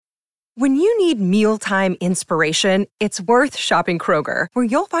When you need mealtime inspiration, it's worth shopping Kroger, where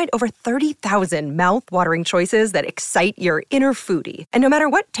you'll find over 30,000 mouth-watering choices that excite your inner foodie. And no matter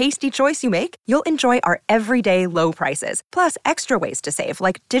what tasty choice you make, you'll enjoy our everyday low prices, plus extra ways to save,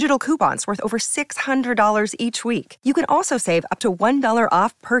 like digital coupons worth over $600 each week. You can also save up to $1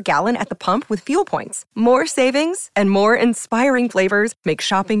 off per gallon at the pump with fuel points. More savings and more inspiring flavors make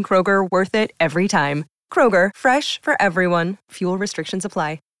shopping Kroger worth it every time. Kroger, fresh for everyone. Fuel restrictions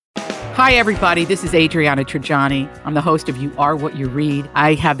apply. Hi, everybody. This is Adriana Trajani. I'm the host of You Are What You Read.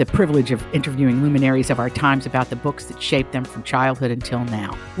 I have the privilege of interviewing luminaries of our times about the books that shaped them from childhood until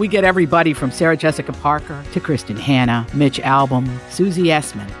now. We get everybody from Sarah Jessica Parker to Kristen Hanna, Mitch Albom, Susie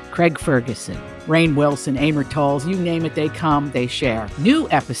Essman, Craig Ferguson, Rainn Wilson, Amor Tolls, you name it, they come, they share. New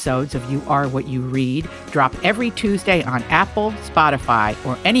episodes of You Are What You Read drop every Tuesday on Apple, Spotify,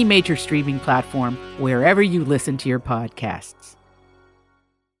 or any major streaming platform wherever you listen to your podcasts.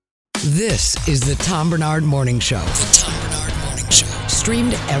 This is the Tom Barnard Morning Show. The Tom Barnard Morning Show.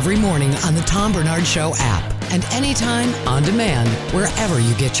 Streamed every morning on the Tom Barnard Show app and anytime on demand wherever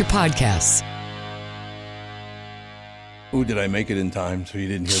you get your podcasts. Ooh, did I make it in time so you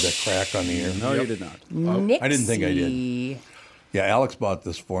didn't hear that crack on the air? No, you did not. I didn't think I did. Yeah, Alex bought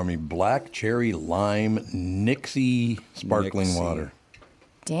this for me. Black cherry lime Nixie sparkling water.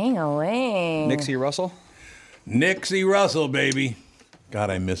 Dang-a-lang. Nixie Russell? Nixie Russell, baby. God,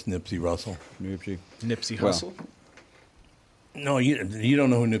 I miss Nipsey Russell. Nipsey Hussle? No, you don't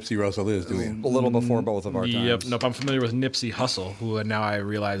know who Nipsey Russell is, do you? A little before both of our times. Yep. Nope, I'm familiar with Nipsey Hussle, who now I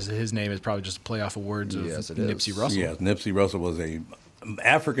realize that his name is probably just a play off of words of Nipsey Russell. Yes, Nipsey Russell was a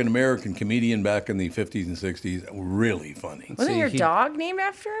African-American comedian back in the 50s and 60s. Really funny. Wasn't your dog named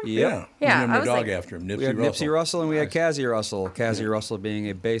after him? Yeah. Yeah, named I our was dog like- after him, Nipsey We had Russell. Nipsey Russell and we had Cassie Russell. Cassie Russell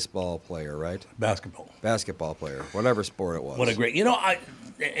being a baseball player, right? Basketball player, whatever sport it was. What a great,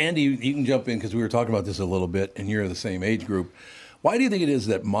 Andy, you can jump in because we were talking about this a little bit, and you're the same age group. Why do you think it is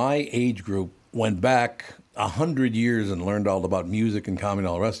that my age group went back 100 years and learned all about music and comedy and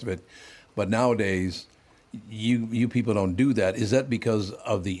all the rest of it, but nowadays you people don't do that? Is that because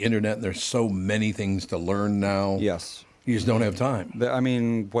of the internet and there's so many things to learn now? Yes. You just don't have time. I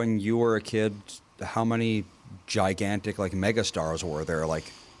mean, when you were a kid, how many gigantic megastars were there?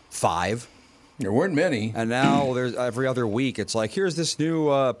 5? There weren't many. And now there's every other week. It's like, here's this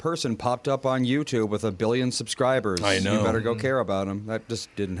new person popped up on YouTube with 1 billion subscribers. I know. You better go care about him. That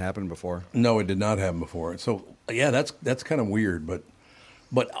just didn't happen before. No, it did not happen before. So yeah, that's kind of weird.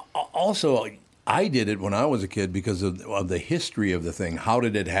 But also, I did it when I was a kid because of the history of the thing. How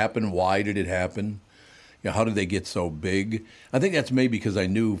did it happen? Why did it happen? How did they get so big? I think that's maybe because I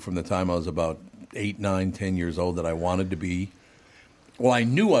knew from the time I was about 8, 9, 10 years old that I wanted to be. Well, I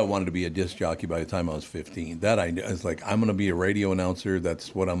knew I wanted to be a disc jockey by the time I was 15. That I knew. It's like, I'm going to be a radio announcer.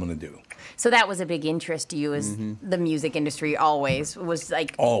 That's what I'm going to do. So that was a big interest to you, as the music industry always was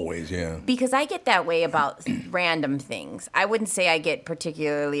like. Always, yeah. Because I get that way about random things. I wouldn't say I get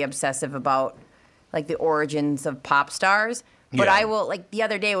particularly obsessive about the origins of pop stars, but I will, the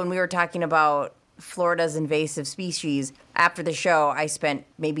other day when we were talking about Florida's invasive species, after the show, I spent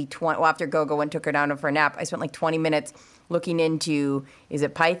maybe after Gogo and took her down for a nap, I spent 20 minutes looking into, is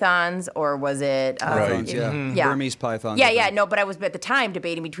it pythons or was it... Pythons, yeah. Burmese pythons. No, but I was at the time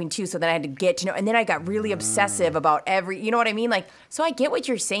debating between two, so then I had to get to know, and then I got really obsessive about you know what I mean? So I get what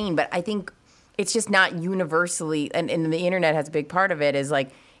you're saying, but I think it's just not universally, and the internet has a big part of it, is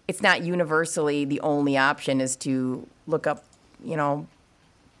it's not universally the only option is to look up,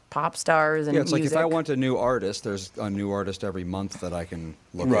 pop stars and it's music. If I want a new artist, there's a new artist every month that I can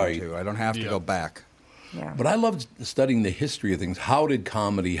look into. I don't have to go back. Yeah. But I loved studying the history of things. How did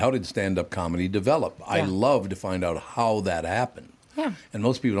stand-up comedy develop? Yeah. I love to find out how that happened. Yeah. And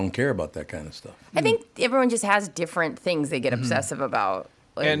most people don't care about that kind of stuff. I think everyone just has different things they get obsessive about.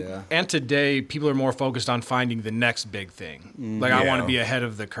 And today, people are more focused on finding the next big thing. I want to be ahead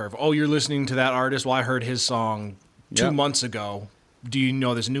of the curve. Oh, you're listening to that artist? Well, I heard his song 2 months ago. Do you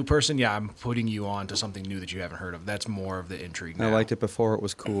know this new person? Yeah, I'm putting you on to something new that you haven't heard of. That's more of the intrigue now. I liked it before it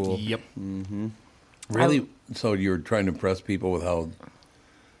was cool. Yep. Mm-hmm. Really? So you're trying to impress people with how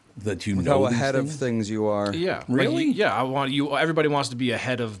ahead of things you are. Yeah. Really? I want you. Everybody wants to be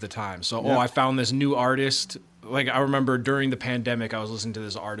ahead of the time. So, I found this new artist. I remember during the pandemic, I was listening to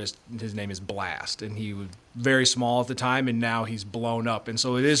this artist. His name is Blast, and he was very small at the time, and now he's blown up. And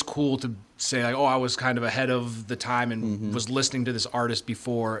so it is cool to say, I was kind of ahead of the time and was listening to this artist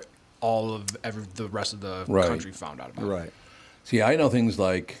before all of the rest of the country found out about it. Right. See, I know things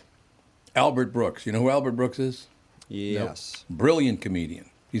like Albert Brooks. You know who Albert Brooks is? Yes. Nope. Brilliant comedian.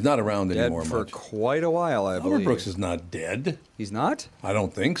 He's not around Dead anymore for much. quite a while, I Albert believe. Brooks is not dead. He's not? I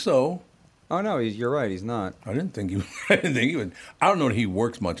don't think so. Oh, no, you're right. He's not. I didn't think he. I didn't think he would. I don't know if he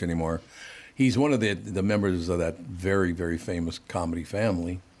works much anymore. He's one of the members of that very, very famous comedy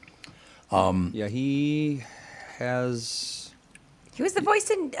family. Yeah, he has... He was the voice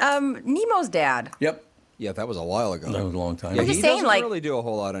in Nemo's dad. Yep, Yeah, that was a while ago. that was a long time. I'm just he saying, doesn't like- really do a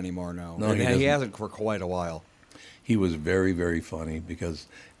whole lot anymore, no. No, And he he doesn't. hasn't for quite a while. He was very, very funny because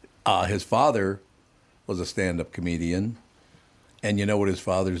his father was a stand-up comedian, and you know what his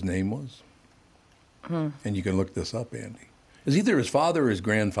father's name was? And you can look this up, Andy. It was either his father or his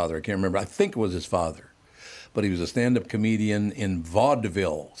grandfather. I can't remember. I think it was his father, but he was a stand-up comedian in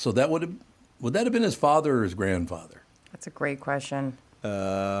vaudeville. So would that have been his father or his grandfather? That's a great question.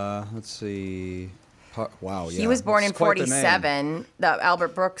 Let's see. Wow, yeah. He was born in It's quite the name. 47.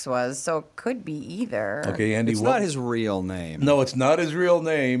 Albert Brooks was, so it could be either. Okay, Andy. It's not his real name. No, it's not his real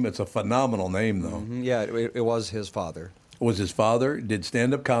name. It's a phenomenal name, though. Yeah, it was his father. Was his father, did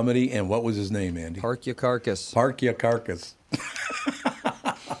stand-up comedy, and what was his name, Andy? Park Ya Carcass. Park Ya Carcass.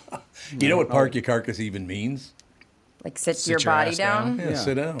 You know what Park Ya Carcass even means? Like sit Sit your your body ass down. down. Yeah,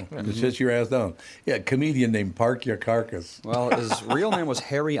 sit down. Just sit your ass down. Yeah, comedian named Park Ya Carcass. Well, his real name was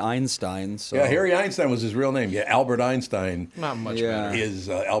Harry Einstein. So. Yeah, Harry Einstein was his real name. Yeah, Albert Einstein Not much Yeah. better. is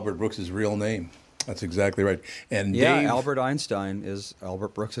Albert Brooks' real name. That's exactly right. And Yeah, Dave, Albert Einstein is Albert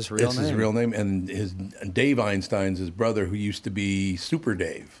Brooks' real that's name. his real name. And Dave Einstein's his brother, who used to be Super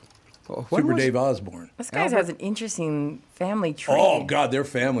Dave. Oh, when Super was- Dave Osborne. This guy has an interesting family tree. Oh, God, their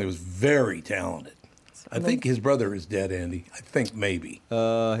family was very talented. I think his brother is dead, Andy. I think maybe.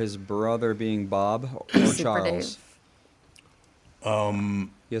 His brother being Bob or Super Charles. Dave.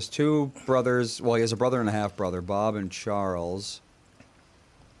 He has two brothers. Well, he has a brother and a half brother, Bob and Charles.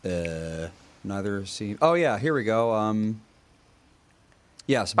 Neither seem. Oh yeah, here we go.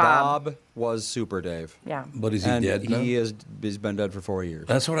 Yes, Bob. Bob was Super Dave. Yeah. But is he And dead now? he's been dead for 4 years.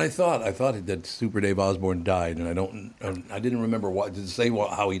 That's what I thought. I thought that Super Dave Osborne died, and I didn't remember what. Did it say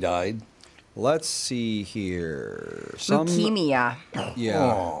how he died? Let's see here. Leukemia. Yeah,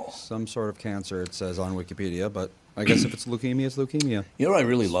 Oh. some sort of cancer. It says on Wikipedia, but I guess if it's leukemia, it's leukemia. You know what I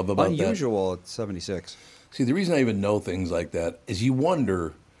really love about that? Unusual at 76. See, the reason I even know things like that is you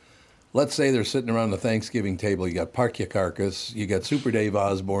wonder, let's say they're sitting around the Thanksgiving table. You got Park Ya Carcass, you got Super Dave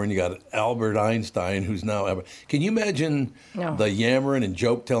Osborne, you got Albert Einstein, who's now... Can you imagine No. the yammering and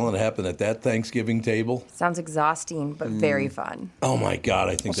joke telling that happened at that Thanksgiving table? Sounds exhausting, but very fun. Oh, my God,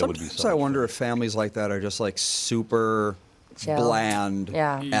 I think that would be Sometimes so I much wonder if families like that are just like super Chill. bland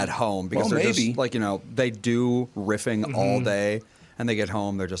Yeah. at home because Well, they're maybe. just like, they do riffing all day and they get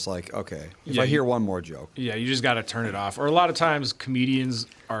home, they're just like, okay, if Yeah, I hear one more joke. Yeah, you just got to turn it off. Or a lot of times, comedians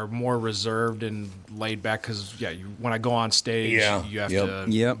are more reserved and laid back because, when I go on stage, Yeah, you have yep. to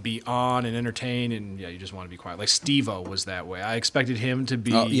Yep. be on and entertain, and you just want to be quiet. Like Steve-O was that way. I expected him to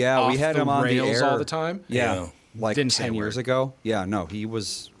be Oh, yeah, off we had the him on the rails air. all the time. Yeah, like Didn't say 10 a years word. ago. Yeah, no, he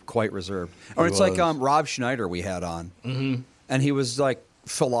was quite reserved. Or it's like was. Rob Schneider we had on. Mm-hmm. And he was like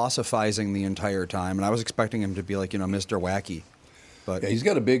philosophizing the entire time. And I was expecting him to be like, Mr. Wacky. But Yeah, he's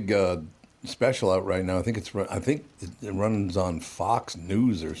got a big special out right now. I think it runs on Fox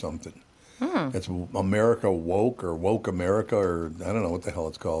News or something. It's America Woke or Woke America or I don't know what the hell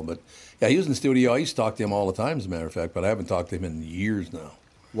it's called. But yeah, he was in the studio. I used to talk to him all the time, as a matter of fact, but I haven't talked to him in years now.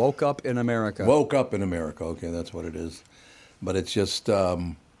 Woke Up in America. Woke Up in America. Okay, that's what it is. But it's just, I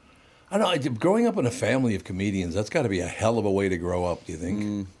don't know, growing up in a family of comedians, that's got to be a hell of a way to grow up, do you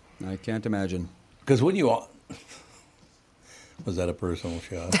think? I can't imagine. Because when you all... Was that a personal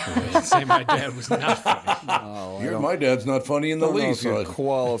shot? Say my dad was not funny. My dad's not funny in the I don't know least. if you so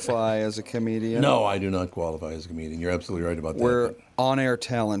qualify as a comedian. No, I do not qualify as a comedian. You're absolutely right about that. We're but on-air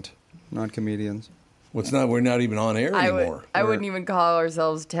talent, not comedians. we're not even on air anymore. I wouldn't even call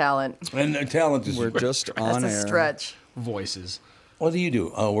ourselves talent. And talent is. We're just on That's air. a stretch. Voices. What do you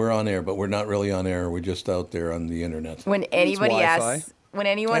do? Oh, we're on air, but we're not really on air. We're just out there on the internet. When anybody Wi-Fi. asks, when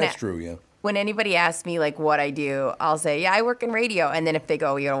anyone That's true. Yeah. when anybody asks me like what I do, I'll say, yeah, I work in radio. And then if they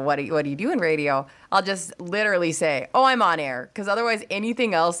go, what do you do in radio? I'll just literally say, oh, I'm on air. Because otherwise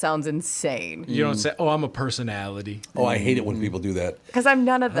anything else sounds insane. You don't say, oh, I'm a personality. Oh, I hate it when people do that. Because I'm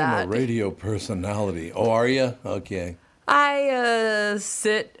none of I'm that. a radio personality. Oh, are you? Okay. I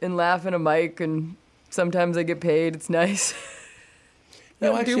sit and laugh in a mic and sometimes I get paid. It's nice. I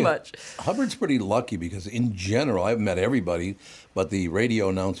don't do much. Hubbard's pretty lucky because, in general, I haven't met everybody, but the radio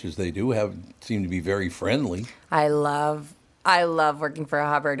announcers they do have seem to be very friendly. I love working for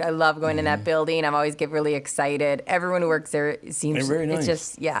Hubbard. I love going in that building. I always get really excited. Everyone who works there seems They're very nice.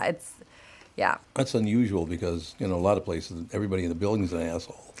 It's just Yeah. That's unusual because, a lot of places, everybody in the building's an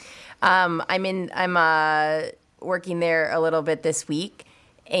asshole. I'm working there a little bit this week,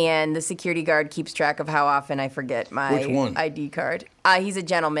 and the security guard keeps track of how often I forget my Which one? ID card. He's a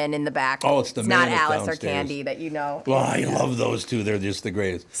gentleman in the back. Oh, it's the man not that's Alice downstairs. or Candy that you know. Well, I love those two. They're just the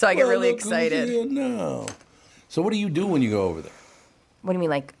greatest. So I get really look who's excited. here now. So what do you do when you go over there? What do you mean,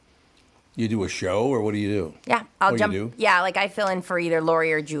 like? You do a show, or what do you do? Yeah, I'll Oh, jump. you do? Yeah, like I fill in for either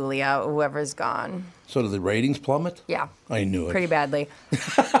Lori or Julia, whoever's gone. So do the ratings plummet? Yeah. I knew it. Pretty badly.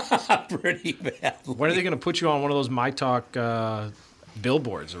 Pretty bad. When are they going to put you on one of those My Talk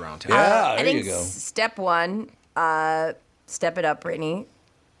billboards around town? Yeah, I there think you go. step one, step it up, Brittany.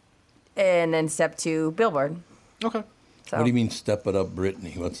 And then step two, billboard. Okay. So, What do you mean step it up,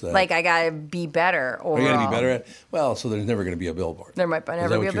 Brittany? What's that? like, I got to be better Are overall. you going to be better at? Well, so there's never going to be a billboard. There might Is never that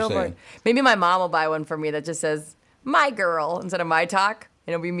be a what you're billboard. saying? Maybe my mom will buy one for me that just says, my girl, instead of my talk.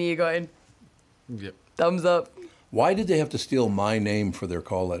 And it'll be me going, Yep. thumbs up. Why did they have to steal my name for their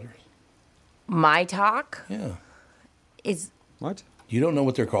call letters? My talk Yeah. is What? You don't know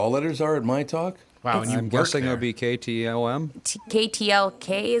what their call letters are at My Talk? Wow, and you I'm work guessing it there. would be KTOM.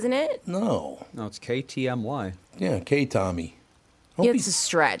 KTLK, isn't it? No. No, it's KTMY. Yeah, K-Tommy. Don't Yeah, be it's a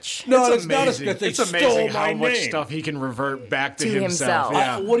stretch. No, It's it's not amazing. a they It's stole amazing my how much name. stuff he can revert back to, To himself.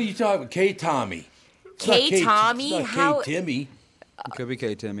 Yeah. What are you talking about? K-Tommy. It's not K-Tommy? It's not How- K-Timmy. It could be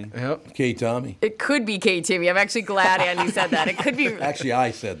K-Timmy. Yep. K-Tommy. It could be K-Timmy. I'm actually glad Andy said that. It could be Actually,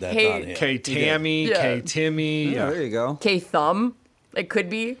 I said that, Hey, not him. K Tammy, Yeah. K Timmy. Yeah, there you go. K-Thumb. It could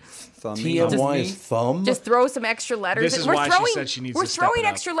be. Thummy. TMY is thumb. Just throw some extra letters. This is We're why she throwing, said she needs We're to step throwing it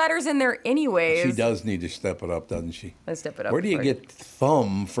up. extra letters in there anyways. She does need to step it up, doesn't she? Let's step it up. Where do you for get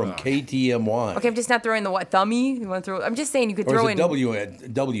thumb from KTMY? Okay, I'm just not throwing the what? Thummy? You want to throw? I'm just saying you could Or throw is in.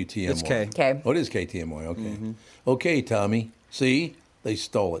 it WTMY? It's K. Okay. Oh, it is KTMY. Okay. Okay, Tommy. See? They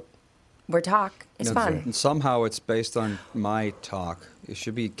stole it. We're talk. It's That's fun. right. And somehow it's based on my talk. It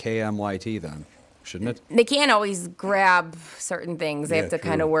should be KMYT then, shouldn't it? They can't always grab certain things. They Yeah, have to true.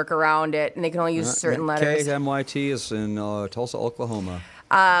 kind of work around it, and they can only use certain letters. KMYT is in Tulsa, Oklahoma.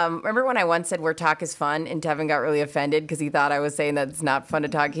 Remember when I once said where talk is fun, and Tevin got really offended because he thought I was saying that it's not fun to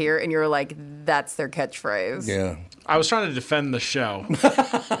talk here, and you were like, "That's their catchphrase." Yeah. I was trying to defend the show,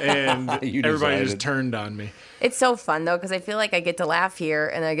 and You everybody decided. just turned on me. It's so fun though because I feel like I get to laugh here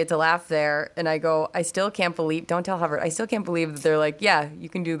and I get to laugh there, and I go, I still can't believe. Don't tell Hubbard. I still can't believe that they're like, "Yeah, you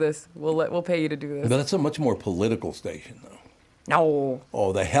can do this. We'll pay you to do this." But that's a much more political station, though. No,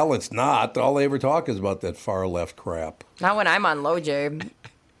 Oh, the hell it's not. All they ever talk is about that far left crap. not when I'm on Low J.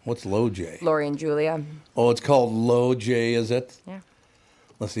 What's Low J? Lori and Julia. Oh, it's called Low J, is it? Yeah.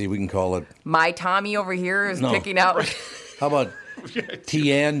 Let's see, we can call it. My Tommy over here is No. picking out. How about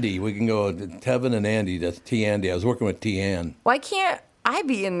T Andy? We can go Tevin and Andy. That's T Andy. I was working with T Ann Why can't I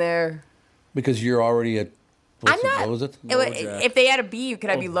be in there? because you're already at. I'm not. What was it? If they had a B, could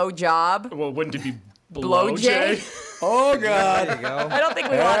I be Low Job? Well, wouldn't it be Blow J? Oh God. There you go. I don't think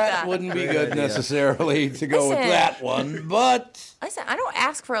we want That that. wouldn't be Great good idea. necessarily to go with Listen. that one, but Listen, I don't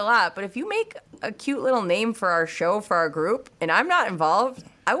ask for a lot, but if you make a cute little name for our show, for our group, and I'm not involved,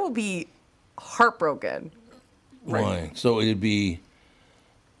 I will be heartbroken. why? So it'd be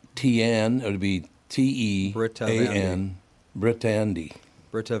T-N, it would be T-E-A-N, Britandy.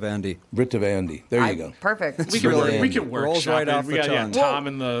 Britta Vandy. Britta Vandy. There you go. Perfect. We can Really work. We can rolls workshop right it. off We the got tongue. Tom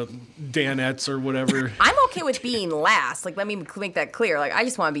and the Danettes or whatever. I'm okay with being last. Like, let me make that clear. Like, I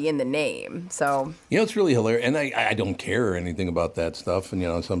just want to be in the name. So, You know, it's really hilarious, and I don't care anything about that stuff. And you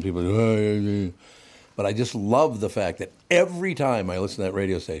know, some people, do, but I just love the fact that every time I listen to that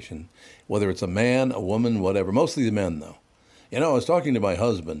radio station, whether it's a man, a woman, whatever, mostly the men though. You know, I was talking to my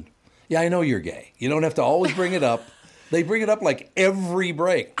husband. Yeah, I know you're gay. You don't have to always bring it up. They bring it up like every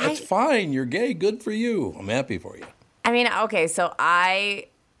break. That's fine. You're gay. Good for you. I'm happy for you. I mean, okay, so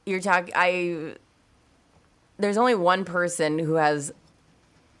there's only one person who has,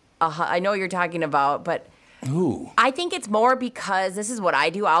 I know you're talking about, but Who? I think it's more because this is what I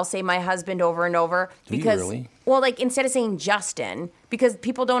do. I'll say my husband over and over. Do you Because, really? well, like instead of saying Justin, because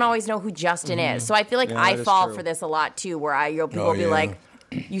people don't always know who Justin is. So I feel like Yeah, I that is fall true. for this a lot too, where people Oh, will be yeah. like,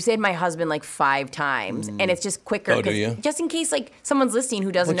 you said my husband like 5 times, and it's just quicker. Oh, do 'cause- you? Just in case like someone's listening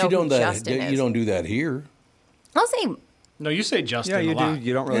who doesn't But you know who don't Justin is. you don't do that here. I'll say, No, you say Justin Yeah, you a lot. do.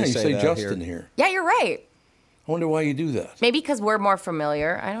 You don't really Yeah, you say that Justin here. here. yeah, you're right. I wonder why you do that. Maybe because we're more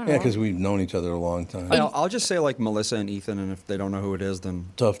familiar. I don't know. Yeah, because we've known each other a long time. I'll just say like Melissa and Ethan, and if they don't know who it is, then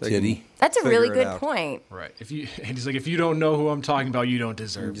Tough they can titty. That's a figure really it good out. point. Right. And he's like, if you don't know who I'm talking about, you don't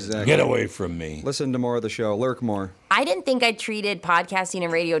deserve it. Exactly. Get away from me. Listen to more of the show. Lurk more. I didn't think I treated podcasting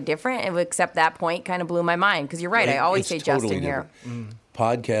and radio different, except that point kind of blew my mind. Because you're right, I always It's say totally Justin here. different.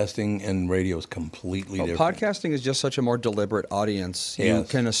 podcasting and radio is completely different. Podcasting is just such a more deliberate audience. You Yes.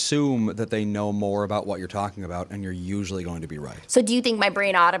 can assume that they know more about what you're talking about, and you're usually going to be right. So do you think my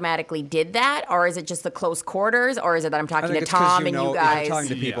brain automatically did that, or is it just the close quarters, or is it that I'm I talking think to it's 'cause Tom and you You're guys? talking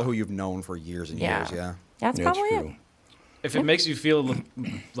to people who you've known for years and years, yeah. That's Yeah, it's probably true. it. If it makes you feel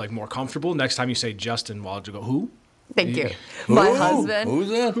like more comfortable, next time you say Justin, why don't you go, who? Thank you. My Ooh, husband. Who's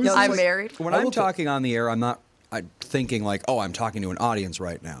that? Yeah, it's I'm like, married. When I I'm will ta- talking on the air, I'm thinking like, oh, I'm talking to an audience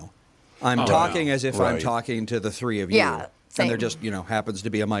right now. I'm Oh, talking no. as if I'm Right. talking to the three of you. Yeah, And there same. just, happens to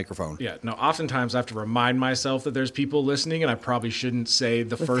be a microphone. Yeah, no, oftentimes I have to remind myself that there's people listening, and I probably shouldn't say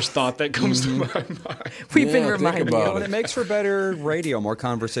the first thought that comes to my mind. We've been Yeah, think reminding about you. And it makes for better radio, more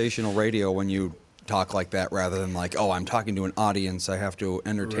conversational radio when you talk like that rather than like, oh, I'm talking to an audience. I have to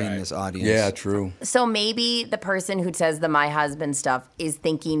entertain Right. this audience. Yeah, true. So maybe the person who says the my husband stuff is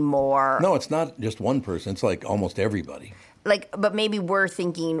thinking more No, it's not just one person. It's like almost everybody. but maybe we're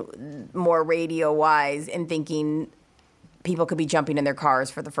thinking more radio wise and thinking people could be jumping in their cars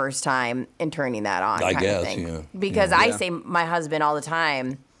for the first time and turning that on. I kind of guess, thing. yeah. Because Yeah. I Yeah. say my husband all the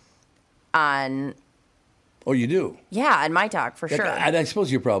time on Oh, you do? on my talk for sure. And I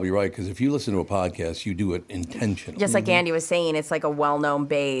suppose you're probably right, because if you listen to a podcast, you do it intentionally. Just like Andy was saying, it's like a well-known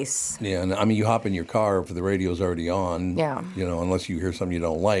base. Yeah, and I mean, you hop in your car if the radio's already on. Yeah. Unless you hear something you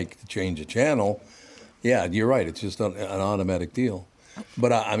don't like, to change the channel. Yeah, you're right. It's just an automatic deal.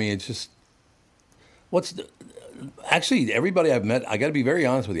 But I mean, it's just actually everybody I've met. I got to be very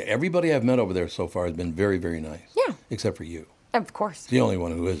honest with you. Everybody I've met over there so far has been very, very nice. Yeah. Except for you. Of course. It's the only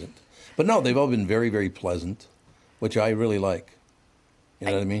one who isn't. But no, they've all been very, very pleasant, which I really like. You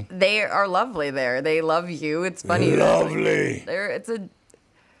know what I mean? They are lovely there. They love you. It's funny. Lovely.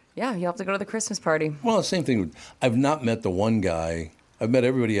 You have to go to the Christmas party. Well, the same thing. I've not met the one guy. I've met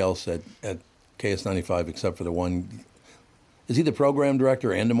everybody else at KS95 except for the one. Is he the program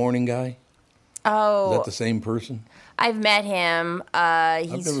director and the morning guy? Oh. Is that the same person? I've met him.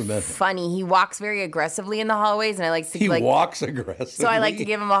 He's never met him. funny. He walks very aggressily in the hallways, and I like to He walks aggressively. So I like to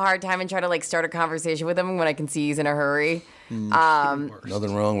give him a hard time and try to start a conversation with him when I can see he's in a hurry.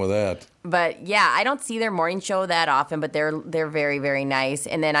 Nothing wrong with that. But yeah, I don't see their morning show that often, but they're very, very nice.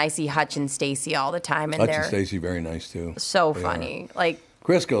 And then I see Hutch and Stacy all the time, and Hutch and they're Stacy, very nice too. so They funny. are. Like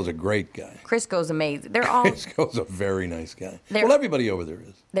Crisco's a great guy. Crisco's amazing. They're all Crisco's a very nice guy. They're- Well, everybody over there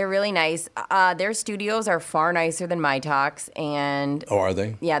is. they're really nice. Their studios are far nicer than my talks, and Oh, are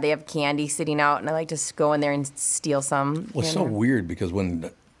they? yeah, they have candy sitting out, and I like to go in there and steal some. Well, it's you so know. weird because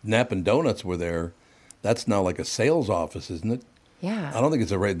when Nap and Donuts were there, that's now like a sales office, isn't it? Yeah. I don't think it's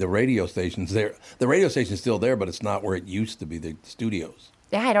the radio station's there. The radio station's still there, but it's not where it used to be, the studios.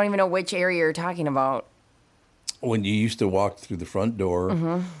 Yeah, I don't even know which area you're talking about. When you used to walk through the front door,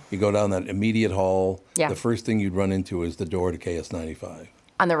 you go down that immediate hall, Mm-hmm. Yeah. the first thing you'd run into is the door to KS95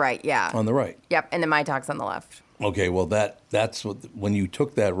 On the right, yeah. on the right. Yep, and then my talk's on the left. Okay, well, that's what, when you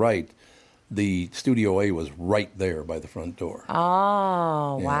took that right, the Studio A was right there by the front door.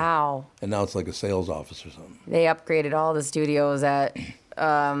 Oh, Yeah. wow. And now it's like a sales office or something. They upgraded all the studios at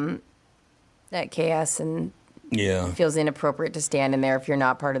KS, and Yeah. it feels inappropriate to stand in there if you're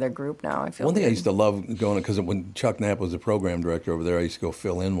not part of their group now. I feel One thing I weird. used to love going, because when Chuck Knapp was the program director over there, I used to go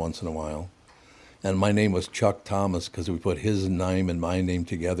fill in once in a while. And my name was Chuck Thomas because we put his name and my name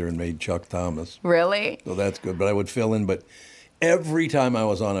together and made Chuck Thomas. Really? So that's good. But I would fill in. But every time I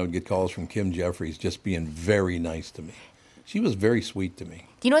was on, I would get calls from Kim Jeffries just being very nice to me. She was very sweet to me.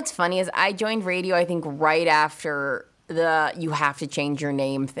 Do you know what's funny is I joined radio, I think, right after the you have to change your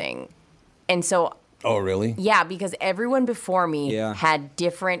name thing. And so, Oh, really? yeah, because everyone before me Yeah. had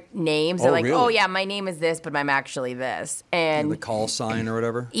different names. They're Oh, like, really? oh, yeah, my name is this, but I'm actually this. And The call sign or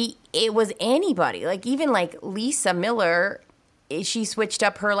whatever. it was anybody. Like, even like Lisa Miller, she switched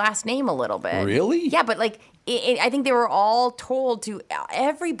up her last name a little bit. Really? Yeah, but like, I think they were all told to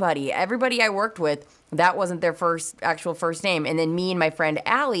everybody I worked with, that wasn't their actual first name. And then me and my friend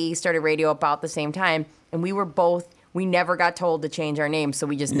Allie started radio about the same time, and we never got told to change our names, so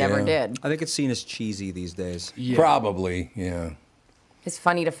we just never Yeah. did. I think it's seen as cheesy these days. Yeah. Probably, yeah. It's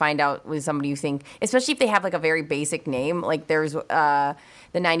funny to find out with somebody you think, especially if they have like a very basic name. Like there's the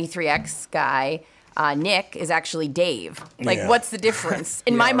 93X guy, Nick, is actually Dave. Like, Yeah. what's the difference?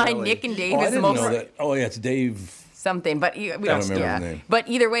 In my mind, really. Nick and Dave Oh, I is the didn't most know that. Oh, yeah, it's Dave. something. But we I don't don't. remember Yeah. his name. But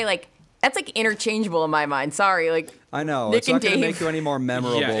either way, like that's like interchangeable in my mind. Sorry, like I know. Nick it's not and going to Dave. make you any more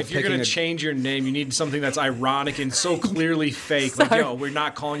memorable. Yeah, if you're going to change your name, you need something that's ironic and so clearly fake. Like, yo, we're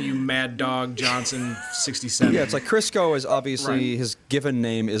not calling you Mad Dog Johnson 67. Yeah, it's like Crisco is obviously Right. his given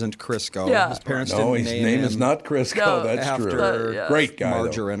name isn't Crisco. Yeah. His parents No, didn't his name name him is not Crisco. No. That's after true. Great guy, though.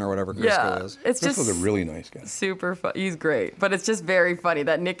 margarine or whatever Crisco Yeah, is. it's This just was a really nice guy. super fun. He's great, but it's just very funny.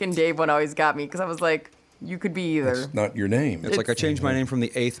 That Nick and Dave one always got me because I was like, you could be either. It's not your name. It's like I changed my name from the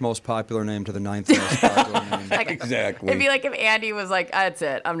 8th most popular name to the 9th most popular name. Like, Exactly. It'd be like if Andy was like, that's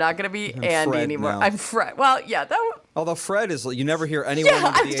it. I'm not going to be Andy Fred anymore. now. I'm Fred. Well, yeah, Although Fred is, you never hear anyone Yeah,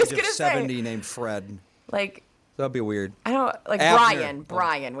 I under was the just age of gonna 70 say. named Fred. like, That'd be weird. I don't, like Abner. Brian.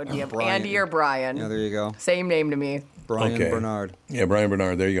 Brian would be Brian. Andy or Brian. Yeah, there you go. Same name to me. Brian Okay. Bernard. Yeah, Brian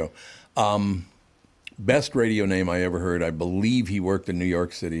Bernard. There you go. Best radio name I ever heard. I believe he worked in New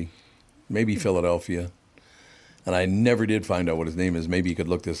York City, maybe Philadelphia. And I never did find out what his name is. Maybe you could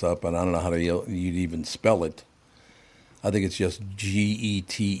look this up, and I don't know how you'd even spell it. I think it's just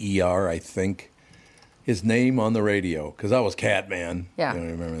Geter, I think. His name on the radio, because I was Catman. Yeah. You know,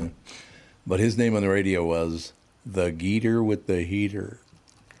 remember that? But his name on the radio was the Geeter with the Heater.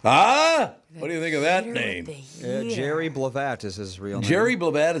 Ah! What do you think of that name? Jerry Blavat is his real name. Jerry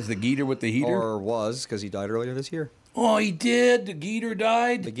Blavat is the Geeter with the Heater? Or was, because he died earlier this year. Oh, he did. The Geeter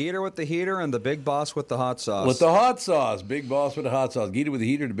died. The Geeter with the heater and the big boss with the hot sauce. With the hot sauce. Big boss with the hot sauce. Geeter with the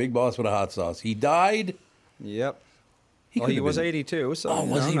heater, the big boss with the hot sauce. He died. Yep. He Well, could he have was been- 82, so Oh,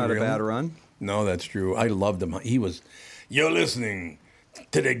 was he not really? a bad run. No, that's true. I loved him. He was, you're listening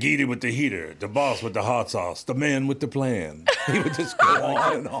to the Geeter with the heater, the boss with the hot sauce, the man with the plan. He would just go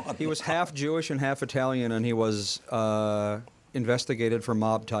on and on. He was half Jewish and half Italian, and he was investigated for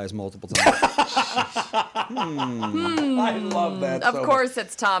mob ties multiple times. I love that Of so course,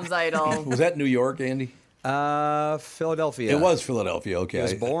 it's Tom's idol. much. Was that New York, Andy? Philadelphia. It was Philadelphia. Okay. He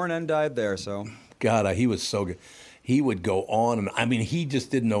was born and died there, so. God, he was so good. He would go on, and I mean, he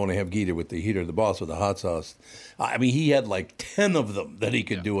just didn't know when to have Geeter with the heater, the boss with the hot sauce. I mean, he had like 10 of them that he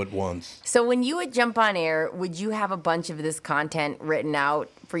could do at once. So when you would jump on air, would you have a bunch of this content written out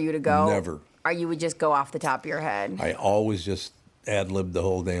for you to go? Never. Or you would just go off the top of your head? I always just ad-libbed the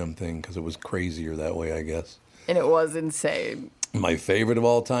whole damn thing because it was crazier that way, I guess. And it was insane. My favorite of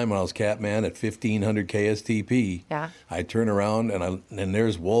all time when I was Catman at 1500 KSTP. Yeah. I turn around and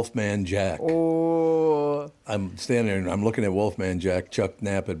there's Wolfman Jack. Oh. I'm standing there and I'm looking at Wolfman Jack. Chuck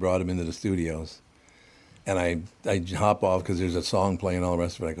Knapp had brought him into the studios. And I hop off because there's a song playing, all the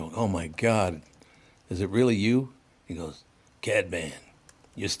rest of it. I go, oh my God, is it really you? He goes, Catman,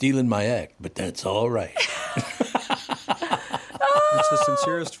 you're stealing my act, but that's all right. It's the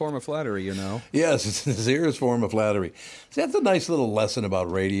sincerest form of flattery, you know. Yes, it's the sincerest form of flattery. See, that's a nice little lesson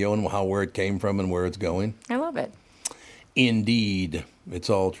about radio and where it came from and where it's going. I love it. Indeed, it's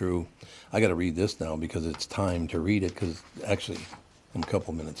all true. I got to read this now because it's time to read it because actually I'm a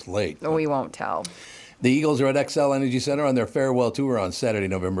couple minutes late. We won't tell. The Eagles are at XL Energy Center on their farewell tour on Saturday,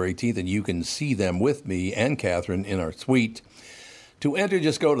 November 18th, and you can see them with me and Catherine in our suite. To enter,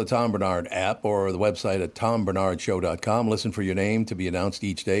 just go to the Tom Barnard app or the website at tombernardshow.com. Listen for your name to be announced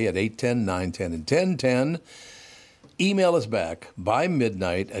each day at 8:10, 9:10, and 10:10. Email us back by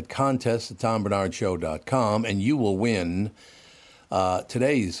midnight at contest@tombernardshow.com, and you will win.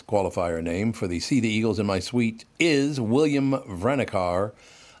 Today's qualifier name for the See the Eagles in My Suite is William Vrenikar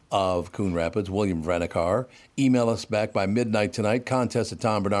of Coon Rapids. William Vrenikar. Email us back by midnight tonight,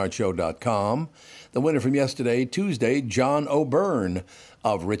 contest@tombernardshow.com. The winner from yesterday, Tuesday, John O'Byrne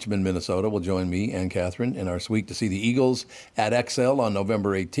of Richmond, Minnesota, will join me and Catherine in our suite to see the Eagles at XL on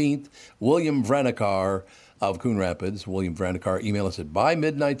November 18th. William Vrenikar of Coon Rapids. William Vrenikar. Email us at by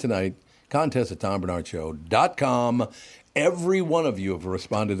midnight tonight, contest@tombernardshow.com. Every one of you have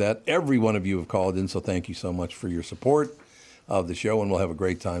responded to that. Every one of you have called in, so thank you so much for your support of the show, and we'll have a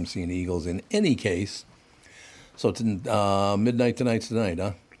great time seeing the Eagles in any case. So it's midnight tonight's tonight,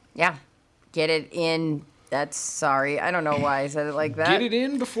 huh? Yeah. Get it in. Sorry. I don't know why I said it like that. Get it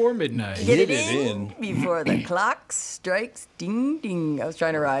in before midnight. Get it in before the clock strikes ding ding. I was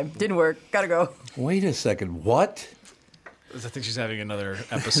trying to rhyme. Didn't work. Gotta go. Wait a second. What? I think she's having another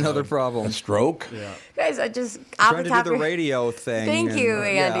episode. Another problem. A stroke? Yeah. Guys, I just Trying to do the radio thing. Thank you,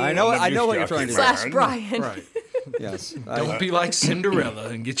 Andy. Yeah, I know what you're trying to do. / Brian. Right. Yes. Don't be like Cinderella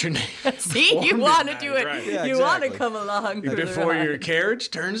and get your name. See, you want to do it. Right. Yeah, you want to exactly. come along for the Before ride. your carriage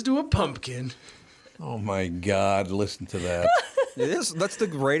turns to a pumpkin. Oh, my God. Listen to that. It is. That's the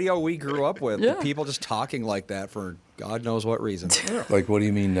radio we grew up with. Yeah. People just talking like that for God knows what reason. Like, what do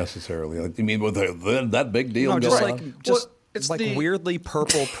you mean necessarily? Like, you mean with that big deal No, going just on? like just Well, it's like the- weirdly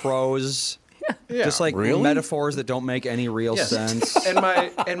purple prose. Yeah. Just like Really? metaphors that don't make any real sense.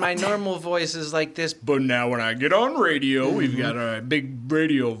 And my normal voice is like this, but now when I get on radio, we've got a big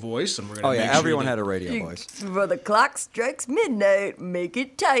radio voice, and we're gonna. Oh yeah, make sure everyone that- had a radio voice. For the clock strikes midnight, make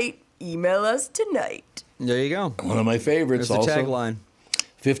it tight. Email us tonight. There you go. One of my favorites There's the also. tagline.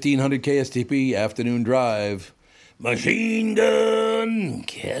 1500 KSTP afternoon drive. Machine Gun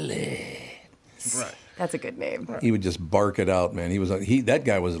Kelly. Right. That's a good name. He would just bark it out, man. That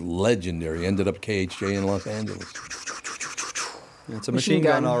guy was legendary. Ended up KHJ in Los Angeles. It's a machine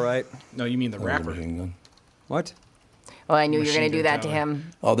gun, all right. No, you mean the That was a rapper. machine gun. What? Well, I knew you were going Machine to do Gun that to Kelly.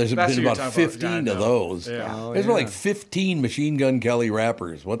 him. Oh, there's That's been what about you're talking 15 about. of Yeah, I know. those. Yeah. Oh, There's been yeah. like 15 Machine Gun Kelly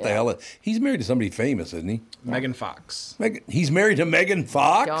rappers. What the hell? He's married to somebody famous, isn't he? Megan Fox. He's married to Megan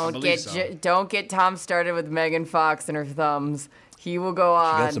Fox? Don't get Tom started with Megan Fox and her thumbs. He will go She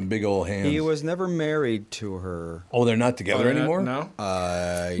on. got some big old hands. He was never married to her. Oh, they're not together anymore? No.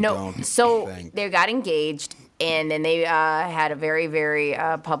 I No, don't so think. they got engaged, and then they had a very, very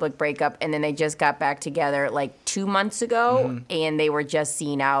public breakup, and then they just got back together like 2 months ago, and they were just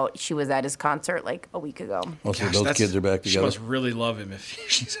seen out. She was at his concert like a week ago. Oh, so Gosh, those that's- kids are back She together? must really love him if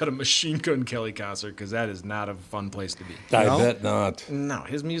she's at a Machine Gun Kelly concert, because that is not a fun place to be. I No? bet not. No,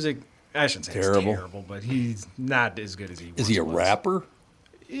 his music, I shouldn't say Terrible. it's terrible, but he's not as good as he Is he a once was. rapper?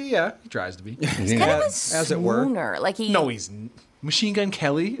 Yeah, he tries to be. Is he Kind of not? a As it were. swooner. Like he. No, he's Machine Gun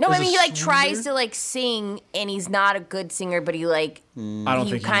Kelly. No, is I mean a he like tries swooner? to like sing, and he's not a good singer, but he like I don't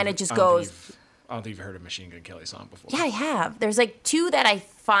he think kind you- of just I don't think goes. you've- I don't think you've heard a Machine Gun Kelly song before. Yeah, I have. There's like two that I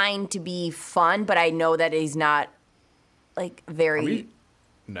find to be fun, but I know that he's not like very.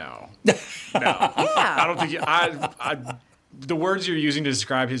 No. Yeah. I don't think the words you're using to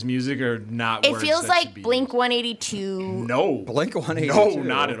describe his music are not It words feels that like should be Blink used. 182 No. Blink 182. No,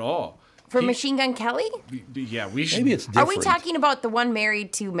 not at all. for Machine Gun Kelly. Yeah, we should. Maybe it's Are different. we talking about the one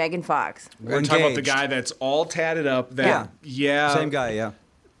married to Megan Fox? We're talking about the Engaged. guy that's all tatted up. That, yeah. Same guy, yeah.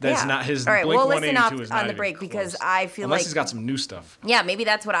 That's Yeah. not his. All right, Blink we'll listen 182 is on not the even break because close. I feel Unless like he's got some new stuff. yeah, maybe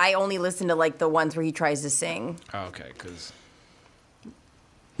that's what I only listen to, like the ones where he tries to sing. Oh, okay, because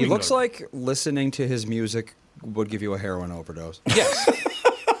He looks like listening to his music would give you a heroin overdose. yes, his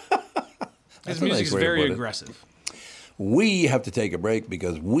a nice music's way to very put it. aggressive. We have to take a break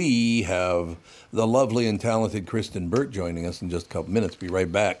because we have the lovely and talented Kristen Burt joining us in just a couple minutes. Be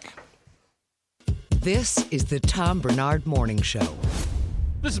right back. This is the Tom Barnard Morning Show.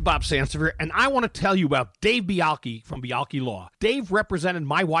 This is Bob Sansevier, and I want to tell you about Dave Bialki from Bialki Law. Dave represented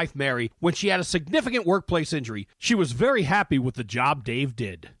my wife, Mary, when she had a significant workplace injury. She was very happy with the job Dave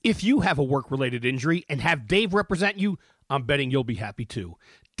did. If you have a work-related injury and have Dave represent you, I'm betting you'll be happy too.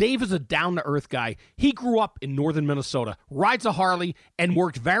 Dave is a down-to-earth guy. He grew up in northern Minnesota, rides a Harley, and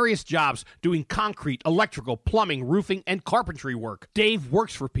worked various jobs doing concrete, electrical, plumbing, roofing, and carpentry work. Dave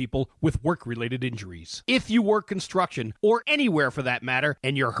works for people with work-related injuries. If you work construction, or anywhere for that matter,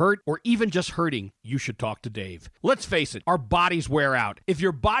 and you're hurt or even just hurting, you should talk to Dave. Let's face it, our bodies wear out. If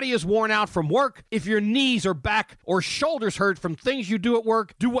your body is worn out from work, if your knees or back or shoulders hurt from things you do at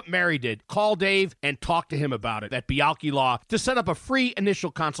work, do what Mary did. Call Dave and talk to him about it at Bialki Law to set up a free initial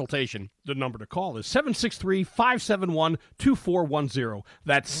consultation. The number to call is 763-571-2410.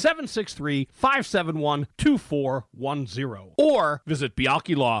 That's 763-571-2410. Or visit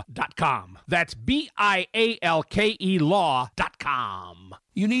bialkilaw.com. That's BIALKE law.com.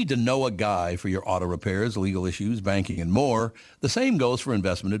 You need to know a guy for your auto repairs, legal issues, banking, and more. The same goes for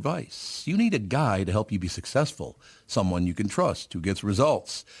investment advice. You need a guy to help you be successful, someone you can trust who gets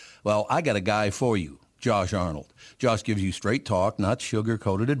results. Well, I got a guy for you. Josh Arnold. Josh gives you straight talk, not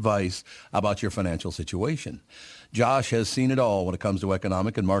sugar-coated advice about your financial situation. Josh has seen it all when it comes to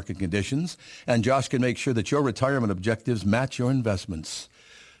economic and market conditions, and Josh can make sure that your retirement objectives match your investments.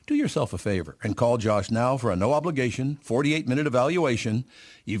 Do yourself a favor and call Josh now for a no-obligation, 48-minute evaluation.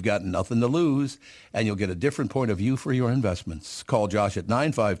 You've got nothing to lose, and you'll get a different point of view for your investments. Call Josh at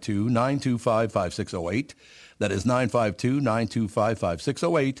 952-925-5608. That is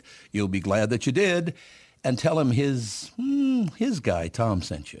 952-925-5608. You'll be glad that you did. And tell him his guy, Tom,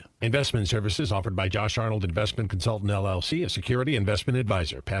 sent you. Investment services offered by Josh Arnold Investment Consultant, LLC, a security investment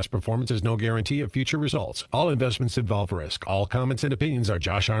advisor. Past performance is no guarantee of future results. All investments involve risk. All comments and opinions are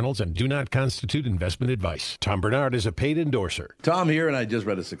Josh Arnold's and do not constitute investment advice. Tom Barnard is a paid endorser. Tom here, and I just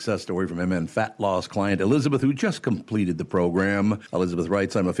read a success story from MN Fat Loss client Elizabeth, who just completed the program. Elizabeth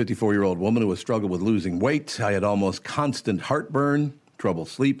writes, I'm a 54-year-old woman who has struggled with losing weight. I had almost constant heartburn, trouble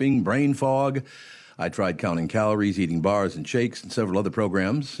sleeping, brain fog. I tried counting calories, eating bars and shakes, and several other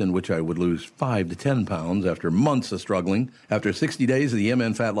programs in which I would lose 5 to 10 pounds after months of struggling. After 60 days of the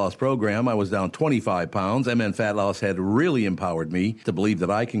MN Fat Loss program, I was down 25 pounds. MN Fat Loss had really empowered me to believe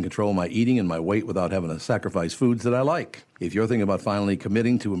that I can control my eating and my weight without having to sacrifice foods that I like. If you're thinking about finally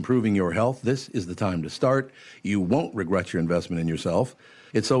committing to improving your health, this is the time to start. You won't regret your investment in yourself.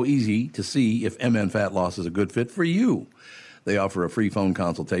 It's so easy to see if MN Fat Loss is a good fit for you. They offer a free phone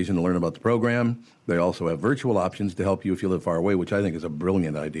consultation to learn about the program. They also have virtual options to help you if you live far away, which I think is a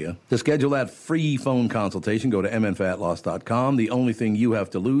brilliant idea. To schedule that free phone consultation, go to mnfatloss.com. The only thing you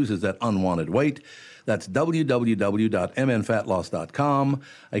have to lose is that unwanted weight. That's www.mnfatloss.com.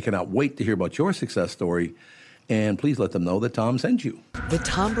 I cannot wait to hear about your success story. And please let them know that Tom sent you. The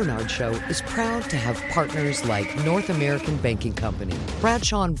Tom Barnard Show is proud to have partners like North American Banking Company,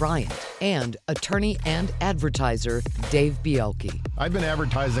 Bradshaw & Bryant, and attorney and advertiser Dave Bielke. I've been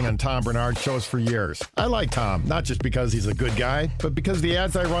advertising on Tom Barnard shows for years. I like Tom, not just because he's a good guy, but because the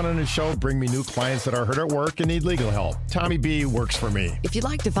ads I run on his show bring me new clients that are hurt at work and need legal help. Tommy B works for me. If you'd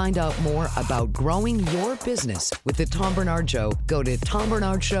like to find out more about growing your business with the Tom Barnard Show, go to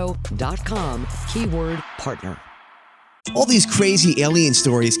tombarnardshow.com, keyword partner. All these crazy alien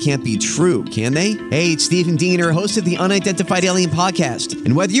stories can't be true, can they? Hey, it's Stephen Diener, host of the Unidentified Alien Podcast.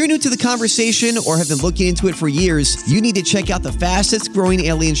 And whether you're new to the conversation or have been looking into it for years, you need to check out the fastest growing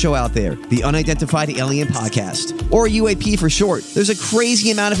alien show out there, the Unidentified Alien Podcast, or UAP for short. There's a crazy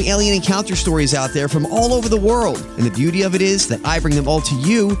amount of alien encounter stories out there from all over the world. And the beauty of it is that I bring them all to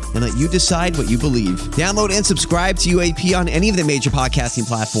you and let you decide what you believe. Download and subscribe to UAP on any of the major podcasting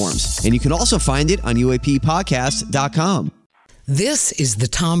platforms. And you can also find it on UAPpodcast.com. This is the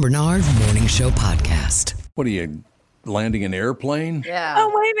Tom Barnard Morning Show podcast. What are you, landing an airplane? Yeah. Oh,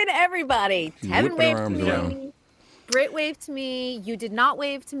 waving to everybody. She's Heaven whipping waved her to arms me. around. Britt waved to me. You did not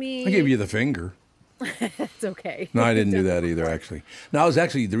wave to me. I gave you the finger. It's okay. No, I didn't do that either, actually. No, I was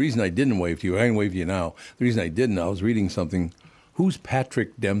actually, the reason I didn't wave to you, I can wave to you now. The reason I didn't, I was reading something. Who's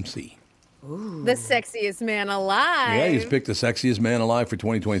Patrick Dempsey? Ooh. The sexiest man alive. Yeah, he's picked the sexiest man alive for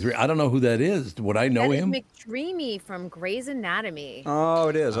 2023. I don't know who that is. Would I know him? That is McDreamy from Grey's Anatomy. Oh,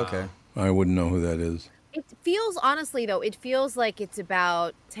 it is. Okay. I wouldn't know who that is. It feels, honestly, though, it feels like it's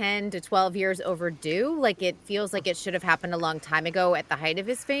about 10 to 12 years overdue. Like, it feels like it should have happened a long time ago at the height of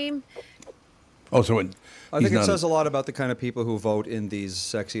his fame. Oh, so I think it says a lot about the kind of people who vote in these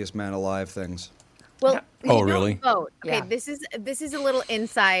sexiest man alive things. Well, oh, really? Vote. Okay, Yeah. this is a little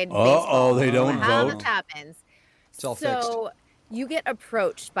inside Oh, baseball. they don't How vote? this happens. It's all fixed. So you get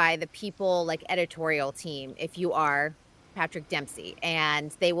approached by the people, like editorial team, if you are Patrick Dempsey,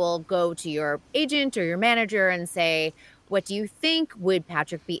 and they will go to your agent or your manager and say, what do you think? Would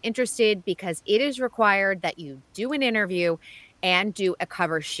Patrick be interested? Because it is required that you do an interview and do a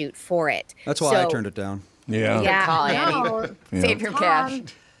cover shoot for it. That's why I turned it down. Yeah. Good call, no. Annie. Save your cash.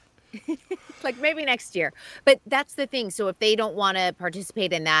 Like maybe next year. But that's the thing. So if they don't want to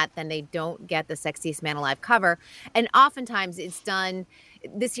participate in that, then they don't get the Sexiest Man Alive cover. And oftentimes it's done,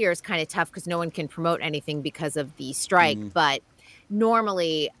 this year is kind of tough because no one can promote anything because of the strike. But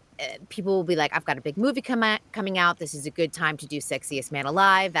normally people will be like, I've got a big movie coming out. This is a good time to do Sexiest Man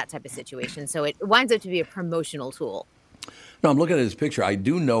Alive, that type of situation. So it winds up to be a promotional tool. No, I'm looking at his picture. I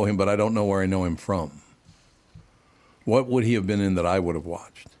do know him, but I don't know where I know him from. What would he have been in that I would have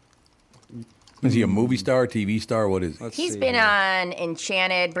watched? Is he a movie star, TV star? What is he? He's been on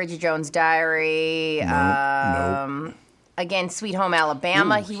Enchanted, Bridget Jones' Diary. Nope. Again, Sweet Home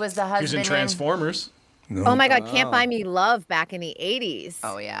Alabama. He was the husband. He was in Transformers. No. Oh my God, Can't Buy Me Love back in the 80s.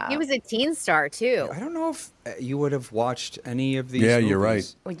 Oh, yeah. He was a teen star too. I don't know if you would have watched any of these Yeah, movies. you're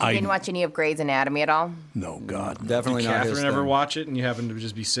right. You didn't watch any of Grey's Anatomy at all? No, God. Definitely Did not Catherine his ever thing. watch it and you happen to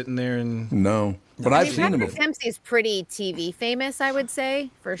just be sitting there and... No. But I've seen him Patrick before. Dempsey is pretty TV famous, I would say,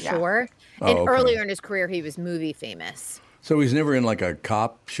 for Yeah. sure. Oh, And okay. earlier in his career, he was movie famous. So he's never in like a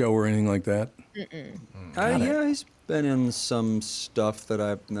cop show or anything like that? Yeah, he's been in some stuff that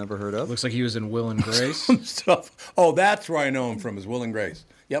I've never heard of. Looks like he was in Will and Grace. Stuff. Oh, that's where I know him from, is Will and Grace.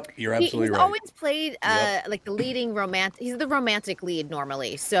 Yep, you're absolutely He's right. always played Yep. like the leading romantic. He's the romantic lead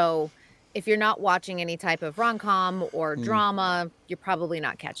normally. So if you're not watching any type of rom-com or drama, you're probably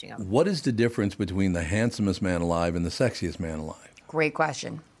not catching him. What is the difference between the handsomest man alive and the sexiest man alive? Great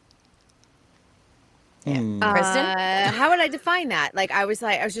question. Kristen? How would I define that? I was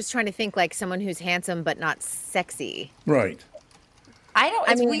just trying to think like someone who's handsome but not sexy. Right.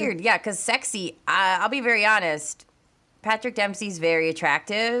 It's weird, yeah, because sexy, I'll be very honest, Patrick Dempsey's very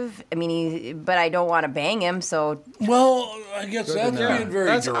attractive. I mean, but I don't want to bang him, so. Well, I guess that's being very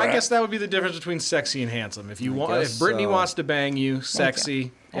direct. I guess that would be the difference between sexy and handsome. If Brittany wants to bang you,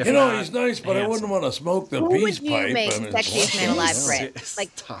 sexy. He's nice, but I wouldn't want to smoke the peace pipe. Who would you make sexiest man alive, Britt? Like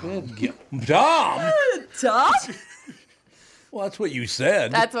Tom? Tom? Well, that's what you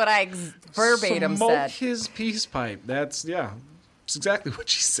said. That's what I verbatim said. Smoke his peace pipe. That's exactly what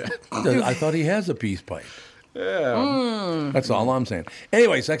she said. I thought he has a peace pipe. Yeah. That's all I'm saying.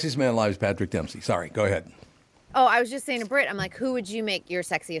 Anyway, sexiest man alive is Patrick Dempsey. Sorry, go ahead. Oh, I was just saying to Britt, I'm like, who would you make your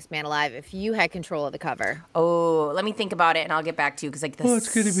sexiest man alive if you had control of the cover? Oh, let me think about it, and I'll get back to you because it's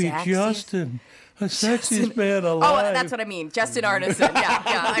going to be Justin, the sexiest man alive. Oh, that's what I mean, Justin Arneson. Yeah,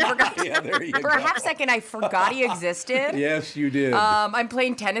 I forgot. Yeah, there you For go. a half second, I forgot he existed. Yes, you did. I'm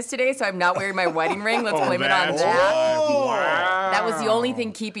playing tennis today, so I'm not wearing my wedding ring. Let's blame it on that. Wow. That was the only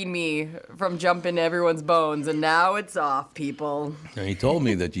thing keeping me from jumping everyone's bones, and now it's off, people. And he told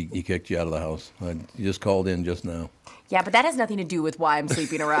me that he kicked you out of the house. You just called in just now. Yeah, but that has nothing to do with why I'm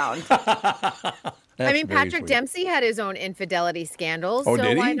sleeping around. I mean, Patrick Dempsey had his own infidelity scandals, so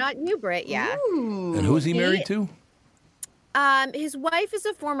did he? why not you, Britt? Yeah. Ooh. And who's he married to? His wife is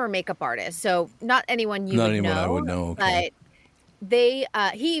a former makeup artist, so not anyone you Not would anyone know. I would know, okay.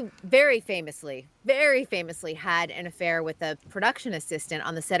 But he very famously had an affair with a production assistant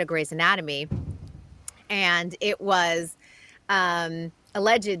on the set of Grey's Anatomy, and it was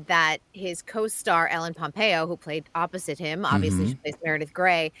alleged that his co-star Ellen Pompeo, who played opposite him, obviously she plays Meredith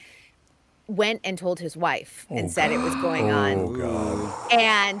Grey, went and told his wife and said it was going on. Oh God!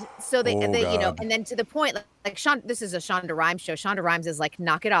 And so they and God. then to the point, like Sean, this is a Shonda Rhimes show. Shonda Rhimes is like,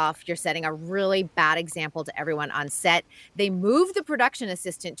 knock it off. You're setting a really bad example to everyone on set. They moved the production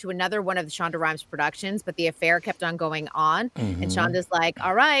assistant to another one of the Shonda Rhimes productions, but the affair kept on going on. And Shonda's like,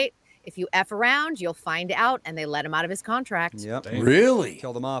 all right, if you F around, you'll find out. And they let him out of his contract. Yep. Really?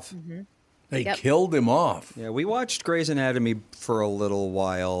 Killed him off. They killed him off. Yeah, we watched Grey's Anatomy for a little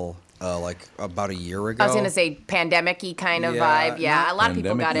while, like about a year ago. I was going to say pandemic-y kind of vibe. Yeah, a lot of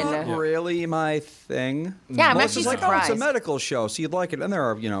people got Not into really my thing. Yeah, I'm Most actually is like, surprised. it's a medical show, so you'd like it. And there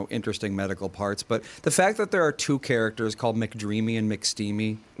are, interesting medical parts. But the fact that there are two characters called McDreamy and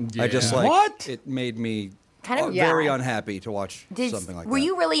McSteamy, I just like, What? it made me Kind of- very Yeah. unhappy to watch something like that. Were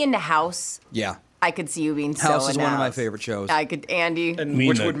you really into House? Yeah. I could see you being so House is into one of my House. favorite shows. I could, Andy. And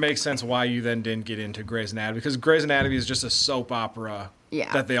which would make sense why you then didn't get into Grey's Anatomy, because Grey's Anatomy is just a soap opera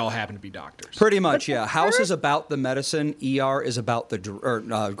that they all happen to be doctors. Pretty much, yeah. House is about the medicine. ER is about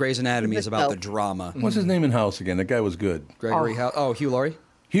the Grey's Anatomy is about the drama. What's his name in House again? That guy was good. Gregory House. Oh, Hugh Laurie.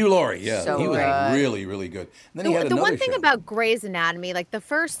 Hugh Laurie, yeah. So he was good. really, really good. And then he had The another one thing show. about Grey's Anatomy, like the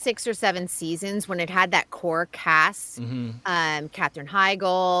first 6 or 7 seasons, when it had that core cast, Katherine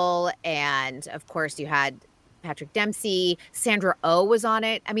Heigl, and of course you had Patrick Dempsey, Sandra Oh was on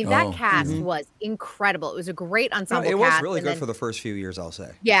it. I mean, that cast was incredible. It was a great ensemble It cast. was really and good then- for the first few years, I'll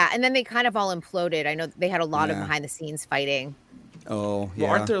say. Yeah, and then they kind of all imploded. I know they had a lot of Yeah. behind the scenes fighting. Oh, yeah.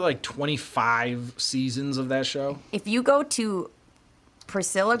 Well, aren't there like 25 seasons of that show? If you go to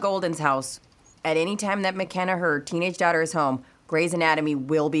Priscilla Golden's house at any time that McKenna, her teenage daughter, is home, Grey's Anatomy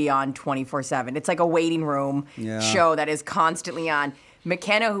will be on 24/7. It's like a waiting room show that is constantly on.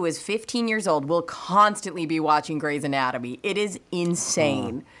 McKenna, who is 15 years old, will constantly be watching Grey's Anatomy. It is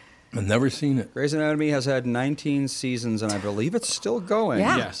insane. I've never seen it. Grey's Anatomy has had 19 seasons, and I believe it's still going.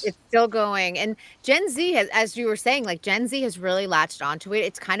 Yeah. Yes. It's still going. And Gen Z has, as you were saying, like Gen Z has really latched onto it.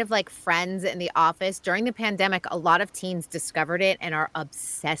 It's kind of like Friends in The Office. During the pandemic, a lot of teens discovered it and are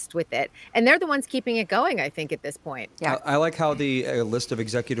obsessed with it. And they're the ones keeping it going, I think, at this point. Yeah. I like how the list of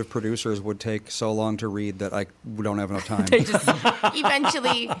executive producers would take so long to read that we don't have enough time. They just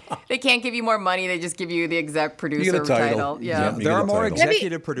eventually they can't give you more money. They just give you the exec producer get a title. title. Yeah. Yeah. You There get are a more title.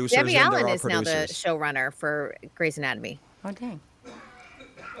 executive producers Debbie than Allen there are is now the producers. showrunner for Grey's Anatomy. Okay.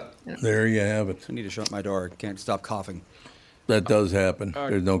 There you have it. I need to shut my door. I can't stop coughing. That does happen.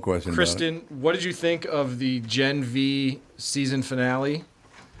 There's no question Kristen, what did you think of the Gen V season finale?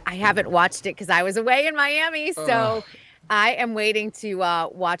 I haven't watched it because I was away in Miami, so I am waiting to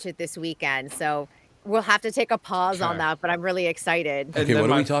watch it this weekend. So we'll have to take a pause on that, but I'm really excited. about it. Okay, what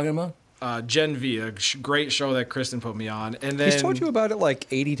are we talking about? Gen V, a great show that Kristen put me on, and then He's told you about it like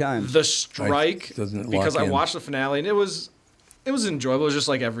 80 times. the strike, Doesn't lock because I in. watched the finale and it was enjoyable. It was just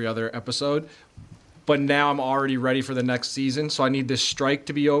like every other episode. but now I'm already ready for the next season. So I need this strike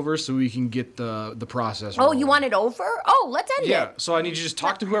to be over so we can get the process rolling. You want it over? Oh, let's end it. Yeah, so I need you to just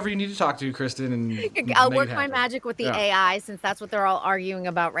talk to whoever you need to talk to, Kristen, and I'll make work it my happen. magic with the AI, since that's what they're all arguing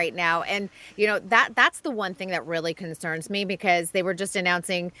about right now. And, that's the one thing that really concerns me, because they were just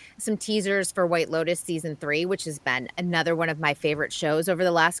announcing some teasers for White Lotus season 3, which has been another one of my favorite shows over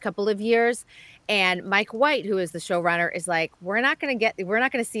the last couple of years. And Mike White, who is the showrunner, is like, we're not going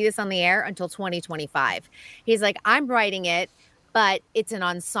to see this on the air until 2025. He's like, I'm writing it, but it's an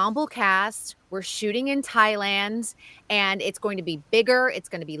ensemble cast. We're shooting in Thailand, and it's going to be bigger. It's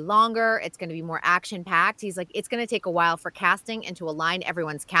going to be longer. It's going to be more action-packed. He's like, it's going to take a while for casting and to align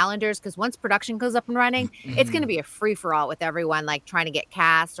everyone's calendars, because once production goes up and running, it's going to be a free-for-all with everyone, like trying to get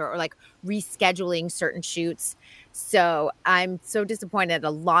cast or like rescheduling certain shoots. So I'm so disappointed a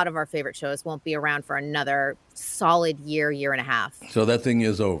lot of our favorite shows won't be around for another solid year and a half. So that thing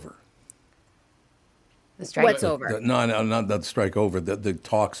is over. The strike. What's over? No, not that strike over. The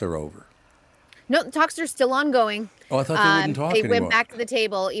talks are over. No, the talks are still ongoing. Oh, I thought they wouldn't talk anymore. They went back to the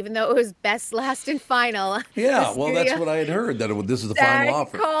table, even though it was best, last, and final. Yeah, well, that's what I had heard, that this is the final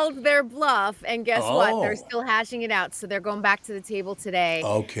offer. Called their bluff, and guess what? They're Oh. still hashing it out. So they're going back to the table today.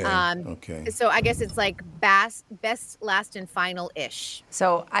 Okay, okay. So I guess it's like best, last, and final-ish.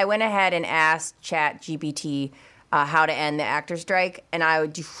 So I went ahead and asked ChatGPT how to end the actor strike, and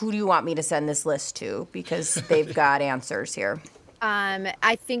who do you want me to send this list to? Because they've got answers here.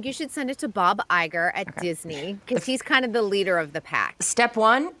 I think you should send it to Bob Iger at Disney, because he's kind of the leader of the pack. Step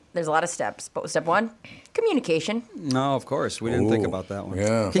 1, there's a lot of steps, but step 1, communication. No, of course. We didn't think about that one.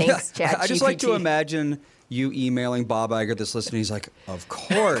 Yeah. Thanks, ChatGPT. I just like to imagine you emailing Bob Iger this list, and he's like, of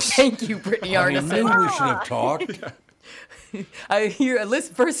course. Thank you, Brittany Arneson. We should have talked. I hear a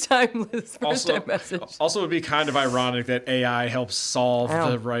first time message. Also, it would be kind of ironic that AI helps solve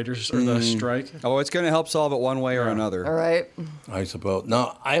the writers or the strike. Oh, it's going to help solve it one way or another. All right. I suppose.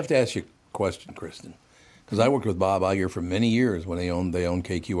 Now, I have to ask you a question, Kristen, because I worked with Bob Iger for many years when they owned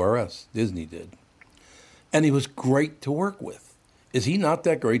KQRS. Disney did. And he was great to work with. Is he not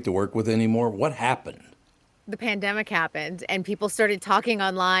that great to work with anymore? What happened? The pandemic happened, and people started talking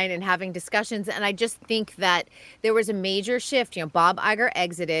online and having discussions. And I just think that there was a major shift. Bob Iger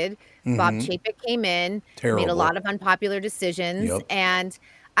exited. Bob Chapek came in, made a lot of unpopular decisions. Yep. And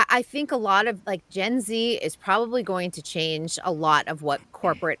I think a lot of Gen Z is probably going to change a lot of what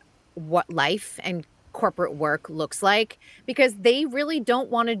life and corporate work looks like, because they really don't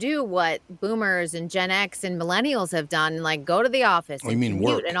want to do what boomers and Gen X and millennials have done, like go to the office and commute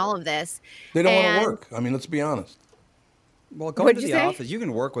work and all of this. They don't want to work. I mean, let's be honest. Well, going to the office, you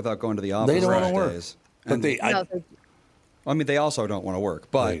can work without going to the office. They don't want to these work. days. But they also don't want to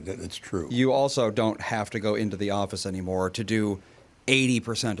work, but that's true. You also don't have to go into the office anymore to do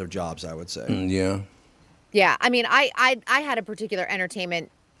 80% of jobs, I would say. Yeah. Yeah. I mean, I had a particular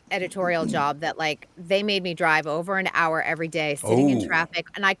entertainment editorial job that they made me drive over an hour every day sitting in traffic,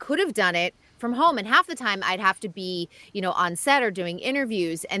 and I could have done it from home, and half the time I'd have to be on set or doing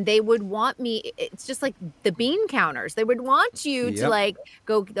interviews, and they would want me. It's just like the bean counters. They would want you to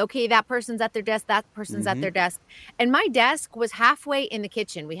go, okay, that person's at their desk, that person's at their desk, and my desk was halfway in the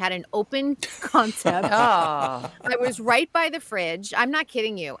kitchen. We had an open concept. I was right by the fridge. I'm not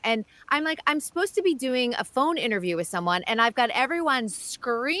kidding you. And I'm like, I'm supposed to be doing a phone interview with someone, and I've got everyone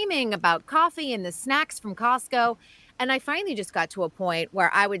screaming about coffee and the snacks from Costco. And I finally just got to a point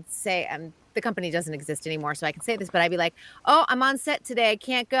where I would say, the company doesn't exist anymore, so I can say this, but I'd be like, oh, I'm on set today, I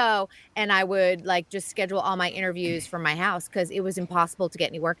can't go. And I would just schedule all my interviews from my house, because it was impossible to get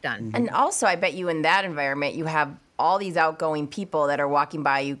any work done. And also, I bet you in that environment, you have all these outgoing people that are walking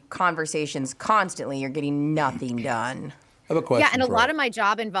by you, conversations constantly, you're getting nothing done. I have a question. Yeah, and a lot of my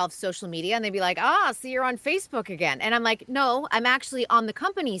job involves social media, and they'd be like, so you're on Facebook again. And I'm like, no, I'm actually on the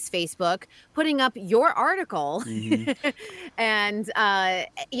company's Facebook putting up your article. And,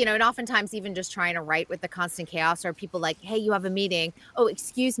 and oftentimes even just trying to write with the constant chaos, or people like, hey, you have a meeting. Oh,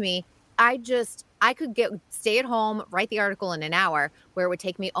 excuse me. I could stay at home, write the article in an hour, where it would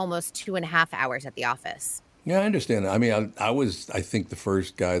take me almost 2.5 hours at the office. Yeah, I understand. I mean, I was, I think, the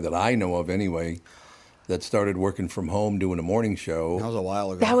first guy that I know of anyway that started working from home doing a morning show. That was a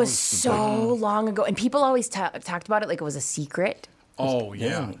while ago. That was so long ago. And people always talked about it like it was a secret. Oh,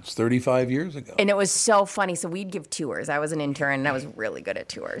 yeah. It's 35 years ago. And it was so funny. So we'd give tours. I was an intern, and I was really good at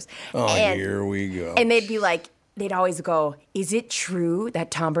tours. Here we go. And they'd be like, they'd always go, is it true that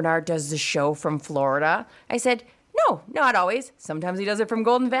Tom Barnard does the show from Florida? I said, no, not always. Sometimes he does it from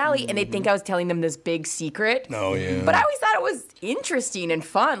Golden Valley. And they think I was telling them this big secret. Oh, yeah. But I always thought it was interesting and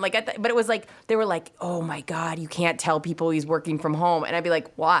fun. Like, but it was like, they were like, oh my God, you can't tell people he's working from home. And I'd be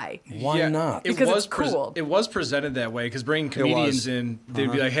like, why? Why not? Because it's cool. It was presented that way because bringing comedians in,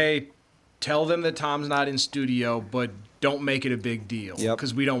 they'd be like, hey, tell them that Tom's not in studio, but don't make it a big deal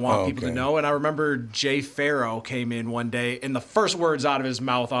because we don't want people to know. And I remember Jay Farrow came in one day, and the first words out of his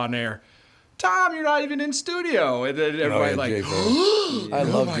mouth on air, Tom, you're not even in studio. And then everybody I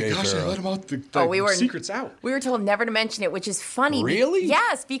love Jay Farrow. I let him out the secrets out. We were told never to mention it, which is funny. Really?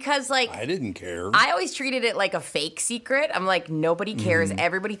 Yes, because like I didn't care. I always treated it like a fake secret. I'm like, nobody cares.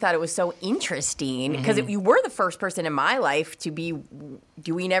 Everybody thought it was so interesting because you were the first person in my life to be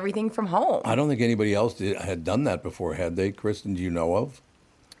doing everything from home. I don't think anybody else had done that before, had they? Kristen, do you know of?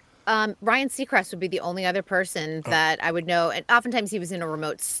 Ryan Seacrest would be the only other person that I would know. And oftentimes he was in a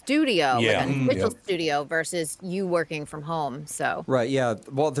remote studio, like an official studio versus you working from home. So Right, yeah.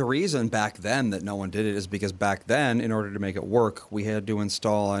 Well, the reason back then that no one did it is because back then, in order to make it work, we had to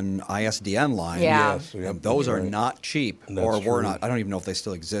install an ISDN line. Yeah. Yes. And those are not cheap, That's or were true. not. I don't even know if they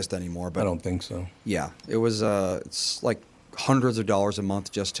still exist anymore. But I don't think so. Yeah, it was. It's like hundreds of dollars a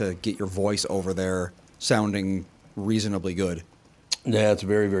month just to get your voice over there sounding reasonably good. Yeah, it's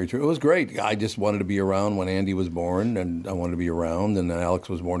very, very true. It was great. I just wanted to be around when Andy was born, and I wanted to be around. And then Alex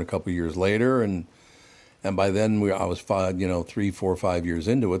was born a couple years later, and by then I was 3, 4, 5 years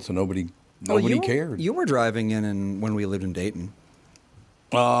into it, so nobody cared. You were driving in when we lived in Dayton.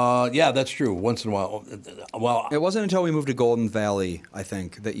 Yeah, that's true. Once in a while. Well, It wasn't until we moved to Golden Valley, I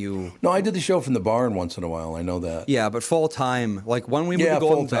think, that you. no, I did the show from the barn once in a while. I know that. Yeah, but full time. Like when we moved Yeah, to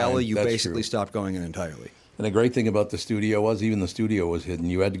Golden full-time, Valley, you that's basically true. stopped going in entirely. And the great thing about the studio was, even the studio was hidden.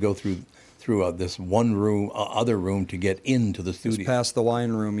 You had to go through this one room, other room to get into the studio. Just past the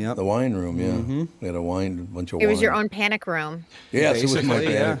wine room, yep. The wine room, yeah. We had a bunch of wine. it was your own panic room. Yes, it was my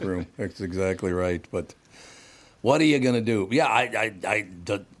Basically, yeah. panic room. That's exactly right. But what are you going to do? Yeah,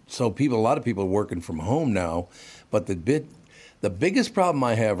 so a lot of people are working from home now, but the biggest problem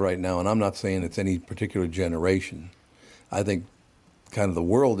I have right now, and I'm not saying it's any particular generation, I think kind of the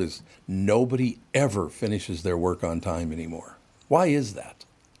world is nobody ever finishes their work on time anymore. Why is that?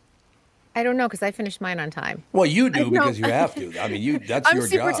 I don't know because I finished mine on time. Well, you do because you have to. I mean, that's I'm your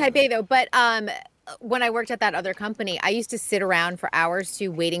super job. type A though, but when I worked at that other company, I used to sit around for hours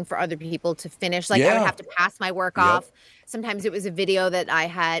waiting for other people to finish. Like I Yeah. would have to pass my work off. Sometimes it was a video that I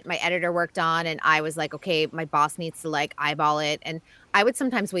had my editor worked on, and I was like, okay, my boss needs to eyeball it, and I would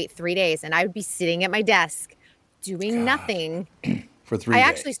sometimes wait 3 days, and I would be sitting at my desk doing nothing. For 3 I days.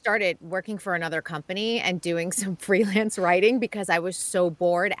 actually started working for another company and doing some freelance writing because I was so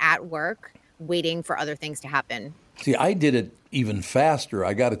bored at work waiting for other things to happen. See, I did it even faster.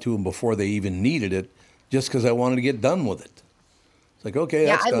 I got it to them before they even needed it, just because I wanted to get done with it. It's like, okay,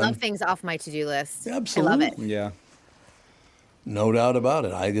 Yeah, that's I done. love things off my to-do list. Absolutely. I love it. Yeah. No doubt about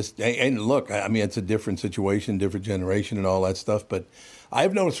it. And look, I mean, it's a different situation, different generation and all that stuff, but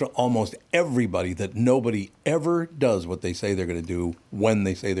I've noticed from almost everybody that nobody ever does what they say they're going to do when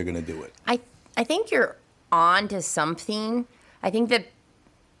they say they're going to do it. I think you're on to something. I think that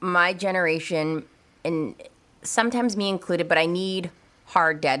my generation, and sometimes me included, but I need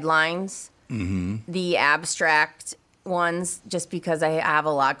hard deadlines. Mm-hmm. The abstract ones, just because I have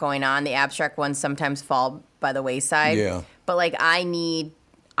a lot going on, the abstract ones sometimes fall by the wayside. Yeah. But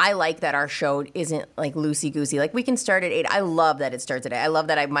I like that our show isn't like loosey-goosey. Like we can start at 8. I love that it starts at 8. I love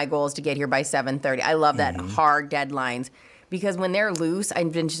that my goal is to get here by 7:30. I love that hard deadlines. Because when they're loose,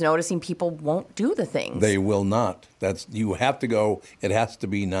 I've been just noticing people won't do the things. They will not. You have to go, it has to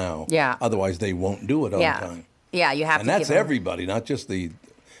be now. Yeah. Otherwise, they won't do it on time. Yeah, you have And to. that's give them- everybody, not just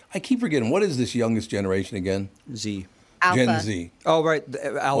I keep forgetting, what is this youngest generation again? Z. Alpha. Gen Z. Oh, right.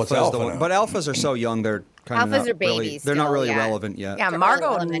 Alpha What's is alpha the one. now? But alphas are so young, they're kind of Alphas not are really, babies they're not still, really yeah. relevant yet. Yeah, They're Margot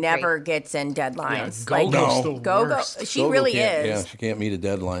elementary. never gets in deadlines. Go-Go's No. the Go-Go. worst. She Gogo really can't- is. Yeah, she can't meet a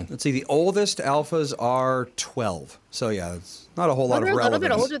deadline. Let's see, the oldest alphas are 12. So, yeah, it's not a whole lot Well, of they're a little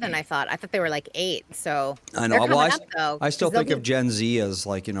relevance. bit older than I thought. I thought they were like 8. So I know. they're Well, coming up, though. I still 'cause they'll think of be- Gen Z as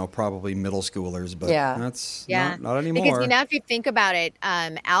probably middle schoolers, but Yeah. that's Yeah. not anymore. Because now if you think about it,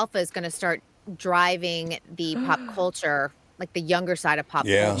 Alpha is going to start driving the pop culture, like the younger side of pop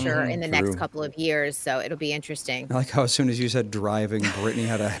Yeah. culture in the True. next couple of years. So it'll be interesting. I like how as soon as you said driving, Brittany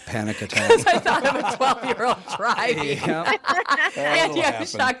had a panic attack. I thought of a 12-year-old driving. Yeah. Andy, I'm happen.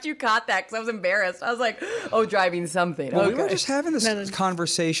 shocked you caught that because I was embarrassed. I was like, oh, driving something. Well, okay. we were just having this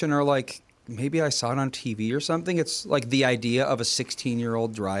conversation, or maybe I saw it on TV or something. It's like the idea of a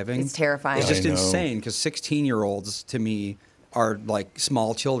 16-year-old driving. It's terrifying. It's just I know. insane because 16-year-olds to me are like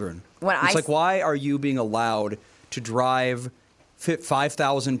small children. When It's I like, why are you being allowed to drive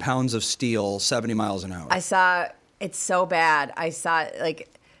 5,000 pounds of steel 70 miles an hour. I saw, it's so bad. I saw, like,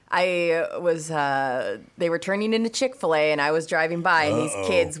 they were turning into Chick-fil-A, and I was driving by, and these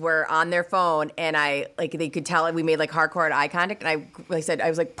kids were on their phone, and they could tell, we made, like, hardcore eye contact, and I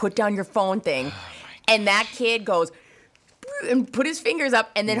was like, put down your phone thing. And that kid goes, and put his fingers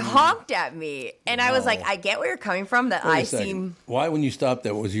up, and then honked at me. And I was like, I get where you're coming from, that I seem... Why, when you stopped,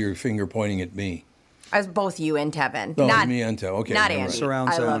 that was your finger pointing at me? I was both you and Tevin. No, me and Tevin. Okay. Not Andy.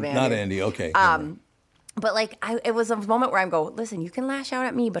 Surround sound. I love Andy. Not Andy. Okay. But, like, it was a moment where I'm going, listen, you can lash out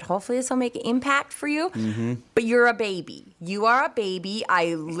at me, but hopefully this will make an impact for you. Mm-hmm. But you're a baby. You are a baby.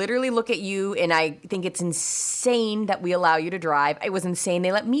 I literally look at you, and I think it's insane that we allow you to drive. It was insane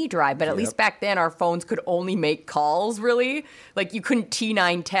they let me drive. But at least back then, our phones could only make calls, really. Like, you couldn't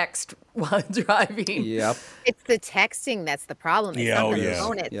T9 text while driving. Yep. It's the texting that's the problem. It's not the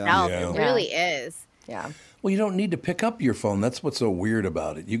phone itself. It really is. Yeah. Well, you don't need to pick up your phone. That's what's so weird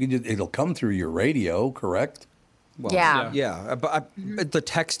about it. You can it'll come through your radio, correct? Well, yeah. But the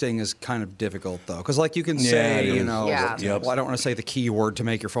texting is kind of difficult, though. Because, like, you can say, well, I don't want to say the keyword to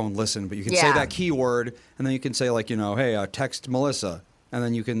make your phone listen, but you can say that keyword, and then you can say, like, hey, text Melissa. And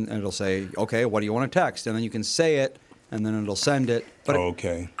then and it'll say, okay, what do you want to text? And then you can say it, and then it'll send it. But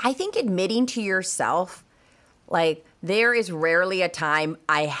I think admitting to yourself, like, there is rarely a time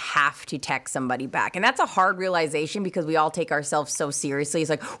I have to text somebody back. And that's a hard realization because we all take ourselves so seriously.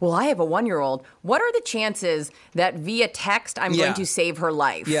 It's like, well, I have a 1-year-old. What are the chances that via text I'm going to save her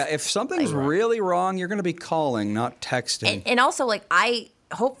life? Yeah, if something's really wrong, you're going to be calling, not texting. And also, like,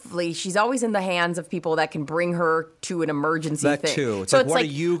 hopefully she's always in the hands of people that can bring her to an emergency thing. That too. It's what are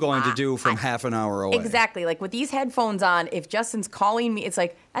you going to do from half an hour away? Exactly. Like, with these headphones on, if Justin's calling me, it's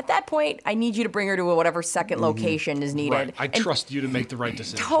like, at that point, I need you to bring her to whatever second location is needed. Right. I trust you to make the right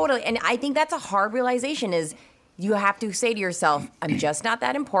decision. Totally. And I think that's a hard realization is you have to say to yourself, I'm just not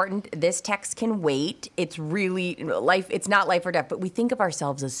that important. This text can wait. It's really life. It's not life or death, but we think of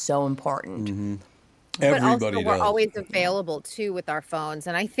ourselves as so important. Mm-hmm. But also we're always available, too, with our phones.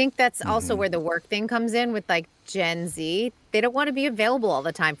 And I think that's also where the work thing comes in with, like, Gen Z. They don't want to be available all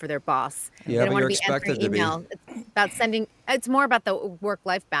the time for their boss. Yeah, they don't want you're to be expected answering email. It's about sending. It's more about the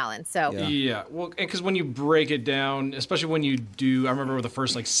work-life balance. So well, because when you break it down, especially when you do, I remember the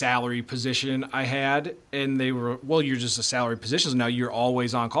first, like, salary position I had, and they were, well, you're just a salary position, so now you're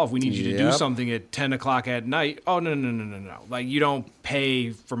always on call. If we need you to do something at 10 o'clock at night, oh, no. Like, you don't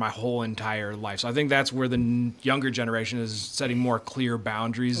pay for my whole entire life. So I think that's where the younger generation is setting more clear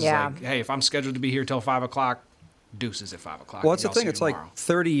boundaries. Yeah. It's like, hey, if I'm scheduled to be here till 5 o'clock, deuces at 5 o'clock. Well, that's the thing. It's like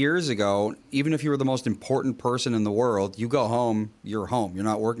 30 years ago, even if you were the most important person in the world, you go home, you're home. You're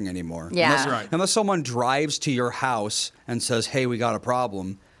not working anymore. Yeah. Unless someone drives to your house and says, hey, we got a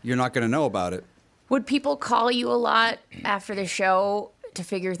problem, you're not going to know about it. Would people call you a lot after the show to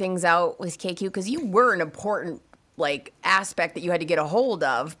figure things out with KQ? Because you were an important, like, aspect that you had to get a hold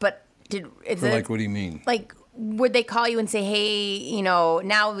of. But what do you mean? Like, would they call you and say, hey,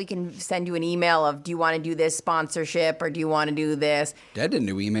 now we can send you an email of, do you want to do this sponsorship or do you want to do this? Dad didn't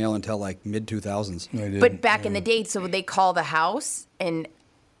do email until, like, mid-2000s. But back in the day, so would they call the house? I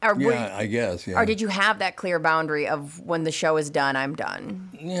guess, yeah. Or did you have that clear boundary of when the show is done, I'm done?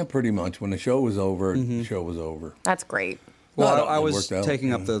 Yeah, pretty much. When the show was over, the show was over. That's great. Well, I was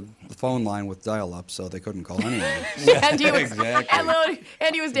taking up the phone line with dial-up, so they couldn't call anyone.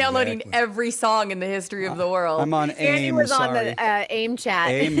 Andy was downloading every song in the history of the world. I'm on AIM. Andy was on the AIM chat.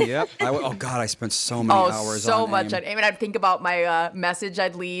 AIM, yep. Oh, God, I spent so many hours on AIM. so much on AIM. And I'd think about my message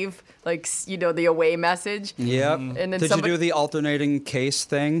I'd leave, like, the away message. Yep. And then Did you do the alternating case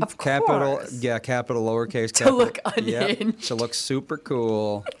thing? Of capital, course. Capital, lowercase, capital. To look unhinged. Yep. To look super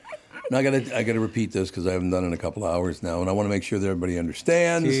cool. Now, I gotta repeat this because I haven't done it in a couple of hours now, and I want to make sure that everybody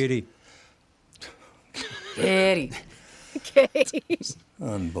understands. Kitty.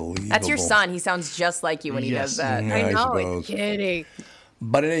 Unbelievable. That's your son. He sounds just like you when he does that. Yeah, I know, suppose. Kitty.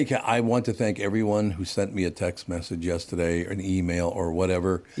 But in any case, I want to thank everyone who sent me a text message yesterday, or an email, or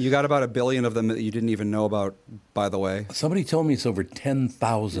whatever. You got about 1 billion of them that you didn't even know about, by the way. Somebody told me it's over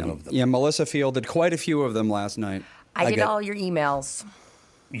 10,000 of them. Yeah, Melissa fielded quite a few of them last night. I did all your emails.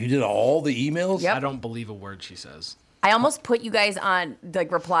 You did all the emails? Yep. I don't believe a word she says. I almost put you guys on,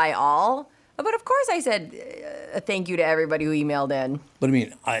 like, reply all. But of course I said thank you to everybody who emailed in.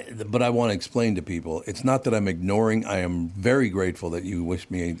 But I want to explain to people, it's not that I'm ignoring. I am very grateful that you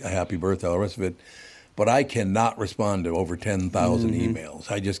wished me a happy birthday, all the rest of it. But I cannot respond to over 10,000 emails.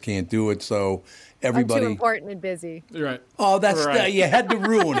 I just can't do it. So everybody. I'm too important and busy. You're right. Oh, that's Right. You had to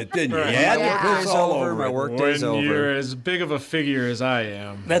ruin it, didn't you? Right. You had to piss all over my it. work day's When over. you're as big of a figure as I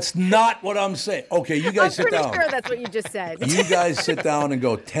am. That's not what I'm saying. Okay, you guys sit down. I'm pretty sure that's what you just said. You guys sit down and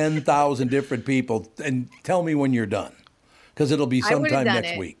go 10,000 different people and tell me when you're done, because it'll be sometime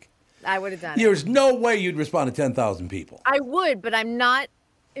next week. I would have done it. There's no way you'd respond to 10,000 people. I would, but I'm not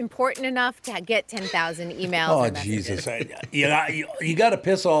important enough to get 10,000 emails. Oh, and messages. Jesus. You got to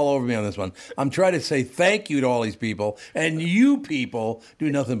piss all over me on this one. I'm trying to say thank you to all these people, and you people do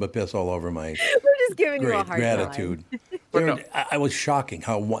nothing but piss all over my We're just giving you a hard gratitude. time. I was shocking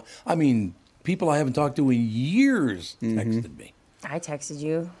how, people I haven't talked to in years texted me. I texted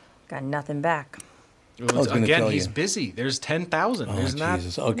you, got nothing back. Well, again, he's busy. There's 10,000. Oh, There's not.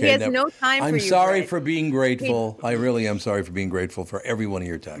 Jesus. Okay, He has no time for I'm you, sorry Brett. for being grateful. I really am sorry for being grateful for every one of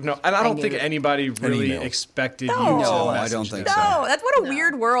your texts. No, and I don't think anybody really emails. expected you to No, I message don't think them. so. No, that's what a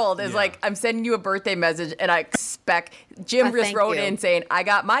weird world is. Like, I'm sending you a birthday message, and I expect Jim just thank wrote you. in saying, "I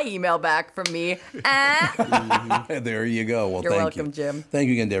got my email back from me." There you go. Well, You're thank welcome, you. Jim. Thank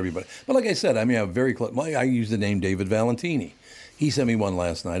you again to everybody. But like I said, I'm very close. I use the name David Valentini. He sent me one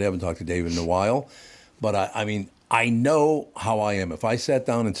last night. I haven't talked to David in a while. But I know how I am. If I sat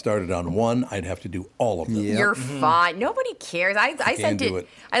down and started on one, I'd have to do all of them. Yep. You're fine. Nobody cares. I sent do it. it.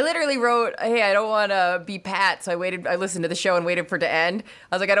 I literally wrote, "Hey, I don't want to be Pat," so I waited. I listened to the show and waited for it to end.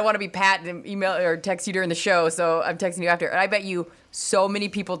 I was like, "I don't want to be Pat and email or text you during the show," so I'm texting you after. And I bet you so many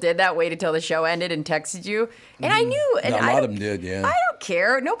people did that. Waited till the show ended and texted you. And I knew. And A lot of them did, yeah. I don't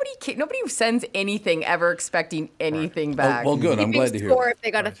care. Nobody sends anything ever expecting anything back. Well, good. I'm glad to hear Score that. if they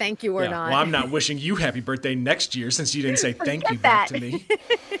got a thank you or not. Well, I'm not wishing you happy birthday next year since you didn't say thank you Forget back that. to me.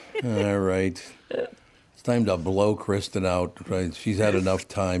 All right. It's time to blow Kristen out. Right? She's had enough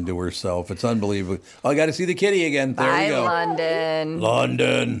time to herself. It's unbelievable. Oh, I got to see the kitty again. There Bye, we go. London.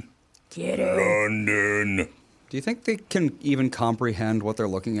 London. Get her. London. Do you think they can even comprehend what they're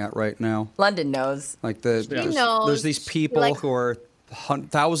looking at right now? London knows. Like knows. there's these people Like- who are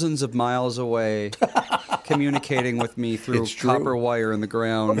thousands of miles away communicating with me through It's true. copper wire in the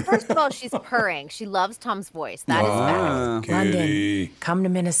ground. First of all, she's purring. She loves Tom's voice. That is fact. Kitty. Come to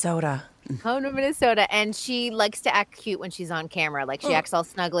Minnesota. Home to Minnesota, and she likes to act cute when she's on camera. Like she acts all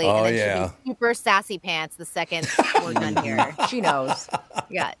snuggly, Oh, and then yeah. she'll be super sassy pants the second we're done here. She knows.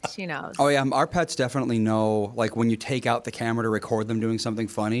 Yeah, she knows. Oh yeah, our pets definitely know. Like when you take out the camera to record them doing something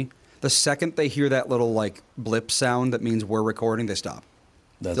funny, the second they hear that little like blip sound that means we're recording, they stop.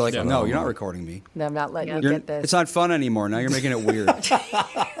 That's They're like, no, phenomenal. you're not recording me. No, I'm not letting you You're- get this. It's not fun anymore. Now you're making it weird.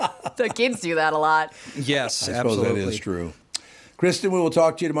 The kids do that a lot. Yes, I suppose absolutely. that is true. Kristen, we will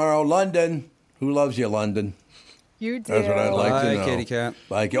talk to you tomorrow. London. Who loves you, London? You do. That's what I'd like to Bye, know. kitty cat.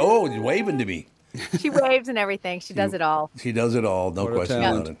 Like, oh, he's waving to me. She waves and everything. She does it all. She does it all. No What a question about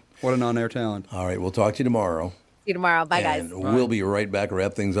talent. it. What an on-air talent. All right, we'll talk to you tomorrow. See you tomorrow. Bye, guys. And we'll be right back,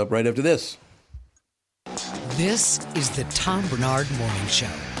 wrap things up right after this. This is the Tom Barnard Morning Show.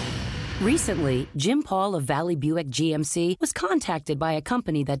 Recently, Jim Paul of Valley Buick GMC was contacted by a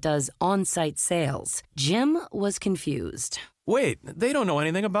company that does on-site sales. Jim was confused. Wait, they don't know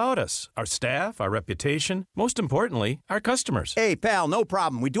anything about us, our staff, our reputation, most importantly, our customers. Hey, pal, no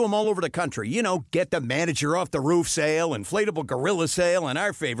problem. We do them all over the country. You know, get the manager off the roof sale, inflatable gorilla sale, and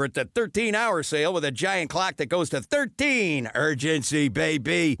our favorite, the 13-hour sale with a giant clock that goes to 13. Urgency,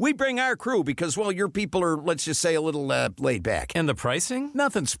 baby. We bring our crew because, well, your people are, let's just say, a little laid back. And the pricing?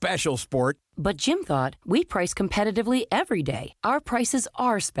 Nothing special, sport. But Jim thought we price competitively every day. Our prices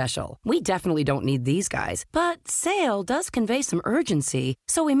are special. We definitely don't need these guys. But sale does convey some urgency,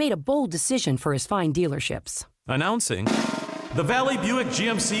 so we made a bold decision for his fine dealerships. Announcing the Valley Buick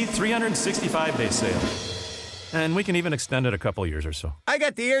GMC 365-day sale. And we can even extend it a couple years or so. I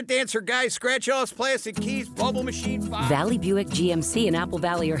got the air dancer guy, scratch-offs, plastic keys, bubble machine, five. Valley Buick GMC in Apple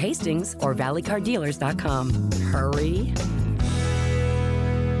Valley or Hastings or valleycardealers.com. Hurry.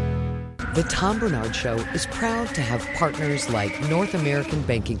 The Tom Barnard Show is proud to have partners like North American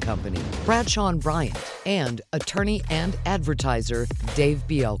Banking Company, Bradshaw and Bryant, and attorney and advertiser Dave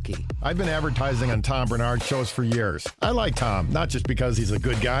Bielke. I've been advertising on Tom Barnard shows for years. I like Tom, not just because he's a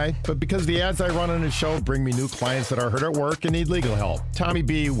good guy, but because the ads I run on his show bring me new clients that are hurt at work and need legal help. Tommy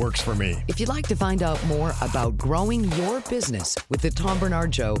B works for me. If you'd like to find out more about growing your business with the Tom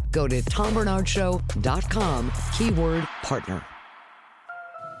Barnard Show, go to tombarnardshow.com, keyword partner.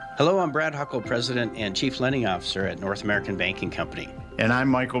 Hello, I'm Brad Huckle, President and Chief Lending Officer at North American Banking Company. And I'm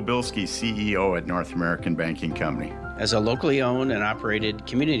Michael Bilski, CEO at North American Banking Company. As a locally owned and operated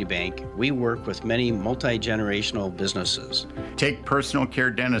community bank, we work with many multi-generational businesses. Take personal care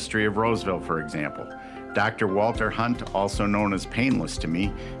dentistry of Roseville, for example. Dr. Walter Hunt, also known as Painless to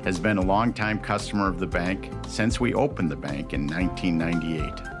me, has been a longtime customer of the bank since we opened the bank in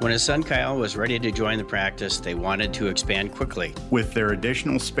 1998. When his son Kyle was ready to join the practice, they wanted to expand quickly. With their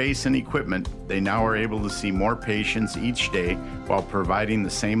additional space and equipment, they now are able to see more patients each day while providing the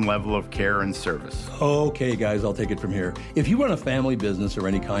same level of care and service. Okay, guys, I'll take it from here. If you run a family business or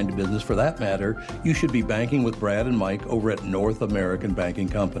any kind of business for that matter, you should be banking with Brad and Mike over at North American Banking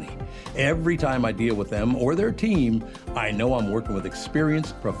Company. Every time I deal with them or their team, I know I'm working with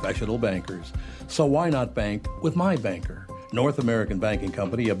experienced professional bankers. So why not bank with my banker? North American Banking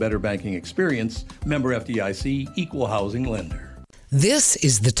Company, a better banking experience, member FDIC, equal housing lender. This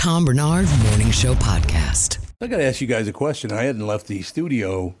is the Tom Barnard Morning Show podcast. I got to ask you guys a question. I hadn't left the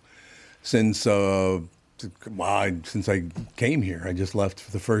studio since I came here. I just left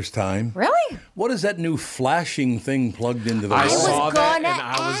for the first time. Really? What is that new flashing thing plugged into the I wall? was going to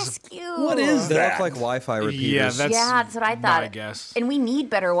ask you. What is They that? look like Wi-Fi repeaters. Yeah, that's what I thought. my guess. And we need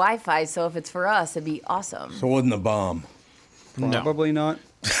better Wi-Fi, so if it's for us, it'd be awesome. So it wasn't a bomb. Probably not.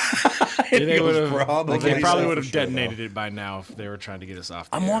 They probably would have shut detonated it by now if they were trying to get us off.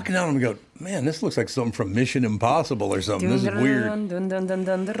 I'm walking down and I go, man, this looks like something from Mission Impossible or something. This is weird.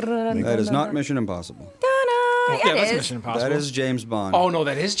 That is not Mission Impossible. Yeah, that's Mission Impossible. That is James Bond. Oh no,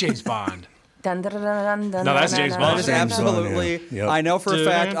 that is James Bond. No, that's James Bond. That is absolutely. Yep. I know for a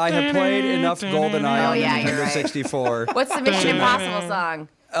fact I have played enough GoldenEye on the yeah, you're Nintendo right. 64. What's the Mission Impossible song?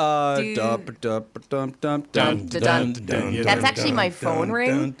 That's actually my phone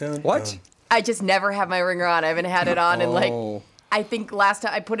ring. What? I just never have my ringer on. I haven't had it on in like, I think last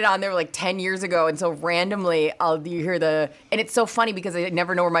time I put it on there like 10 years ago. And so randomly you hear and it's so funny because I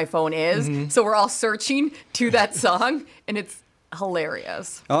never know where my phone is. So we're all searching to that song and it's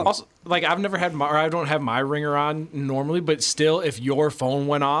hilarious. Also, like I don't have my ringer on normally, but still, if your phone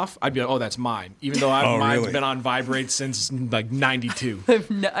went off, I'd be like, oh, that's mine. Even though mine's been on vibrate since like 92.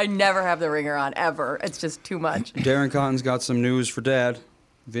 I never have the ringer on ever. It's just too much. Darren Cotton's got some news for Dad.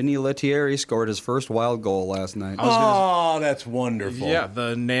 Vinny Lettieri scored his first wild goal last night. Oh, that's wonderful. Yeah,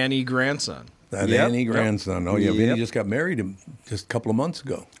 the nanny grandson. That nanny grandson. Oh, yeah. Vinny just got married just a couple of months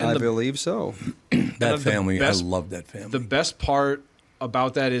ago. I believe so. That family, I love that family. The best part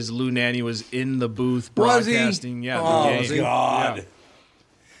about that is Lou Nanny was in the booth broadcasting. Yeah, the game. God. Yeah.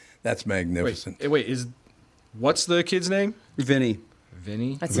 That's magnificent. Wait, what's the kid's name? Vinny.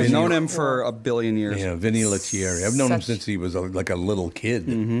 Vinny? We've known him for a billion years. Yeah, Vinny Lettieri. I've known him since he was like a little kid.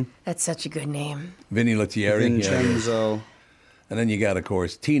 Mm-hmm. That's such a good name. Vinny Lettieri. Vincenzo. Yeah. And then you got, of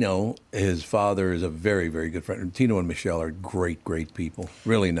course, Tino. His father is a very, very good friend. Tino and Michelle are great, great people.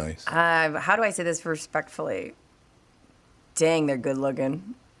 Really nice. How do I say this respectfully? Dang, they're good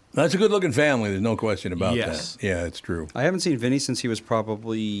looking. That's a good-looking family. There's no question about that. Yeah, it's true. I haven't seen Vinny since he was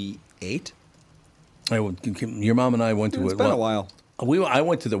probably 8. Your mom and I went to It's been a while. I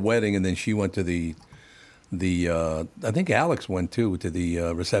went to the wedding, and then she went to the I think Alex went, too, to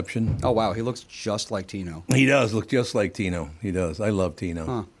the reception. Oh, wow. He looks just like Tino. He does look just like Tino. He does. I love Tino.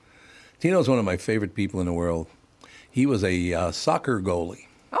 Huh. Tino's one of my favorite people in the world. He was a soccer goalie.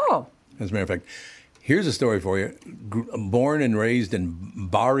 Oh. As a matter of fact, here's a story for you. Born and raised in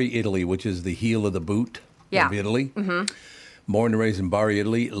Bari, Italy, which is the heel of the boot of Italy. Mm-hmm. Born and raised in Bari,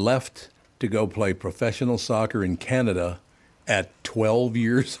 Italy. Left to go play professional soccer in Canada at 12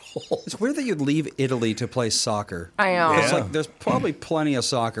 years old. It's weird that you'd leave Italy to play soccer. I know. It's like there's probably plenty of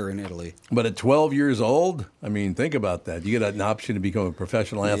soccer in Italy. But at 12 years old, I mean, think about that. You get an option to become a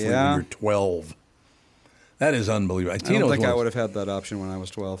professional athlete when you're 12. That is unbelievable. I don't think I would have had that option when I was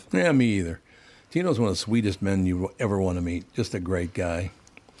 12. Yeah, me either. Tino's one of the sweetest men you ever want to meet. Just a great guy.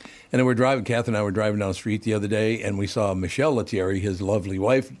 And then Catherine and I were driving down the street the other day, and we saw Michelle Lettieri, his lovely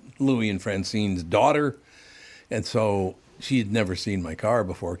wife, Louis and Francine's daughter. And so she had never seen my car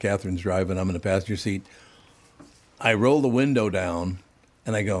before. Catherine's driving. I'm in the passenger seat. I roll the window down,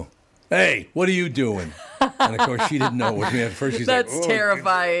 and I go, "Hey, what are you doing?" And, of course, she didn't know what me at first. She's That's like,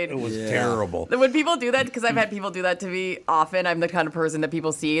 terrifying. It was terrible. When people do that, because I've had people do that to me often, I'm the kind of person that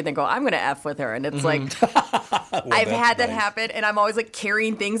people see and they go, I'm going to F with her. And it's like, I've had that happen, and I'm always like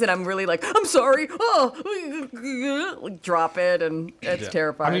carrying things, and I'm really like, I'm sorry. Oh, like, drop it, and it's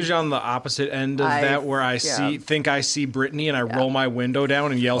terrifying. I'm usually on the opposite end of that, where I think I see Brittany, and I roll my window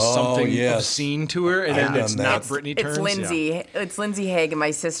down and yell something obscene to her, and then it's not Brittany turns. It's Lindsay. Yeah. It's Lindsay Haig, my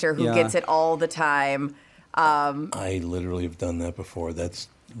sister, who gets it all the time. I literally have done that before. That's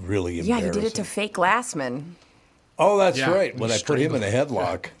really embarrassing. Yeah, you did it to fake Glassman. Oh, that's right. When I put him in a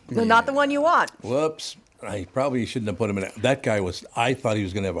headlock. No, not the one you want. Whoops. I probably shouldn't have put him in that guy I thought he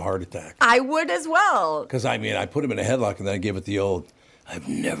was going to have a heart attack. I would as well. Because, I put him in a headlock, and then I gave it the old, I've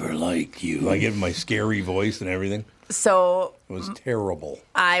never liked you. I give him my scary voice and everything. So it was terrible.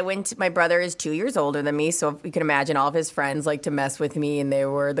 My brother is 2 years older than me, so you can imagine all of his friends like to mess with me, and they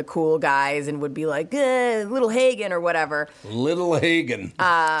were the cool guys and would be like, Little Hagen or whatever. Little Hagen.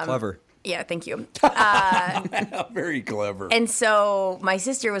 Clever. Yeah, thank you. Very clever. And so my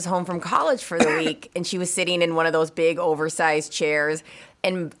sister was home from college for the week, and she was sitting in one of those big oversized chairs,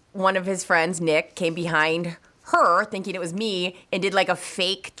 and one of his friends, Nick, came behind her thinking it was me and did like a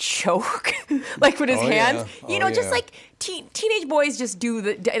fake choke like with his hands. Just like teenage boys just do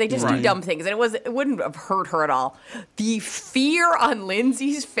do dumb things, and it wouldn't have hurt her at all. The fear on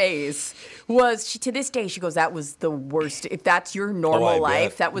Lindsay's face was, to this day, she goes, that was the worst. If that's your normal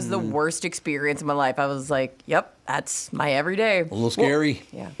life, that was the worst experience of my life. I was like, yep, that's my everyday. A little scary.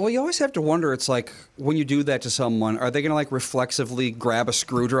 Yeah. Well, you always have to wonder, it's like, when you do that to someone, are they going to like reflexively grab a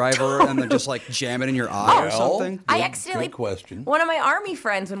screwdriver and then just like jam it in your eye or something? I accidentally, good question. One of my Army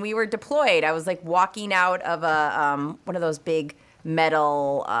friends, when we were deployed, I was like walking out of one of those big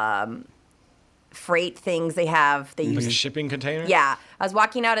metal freight things they have. They like use a shipping container? Yeah. I was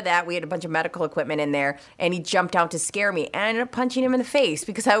walking out of that. We had a bunch of medical equipment in there, and he jumped out to scare me. And I ended up punching him in the face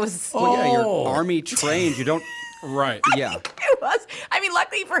because I was... Well, yeah, you're Army trained. You don't... Right. Yeah. It was. I mean,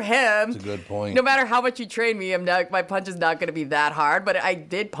 luckily for him... That's a good point. No matter how much you train me, my punch is not going to be that hard, but I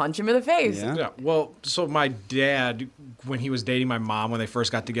did punch him in the face. Yeah. Well, so my dad, when he was dating my mom, when they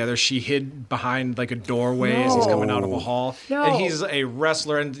first got together, she hid behind like a doorway as he's coming out of a hall. No. And he's a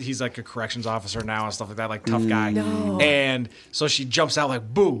wrestler, and he's like a corrections officer now and stuff like that, like tough guy. No. And so she jumps out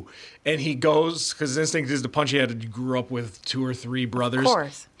like, boo. And he goes, because his instinct is to punch. He grew up with 2 or 3 brothers. Of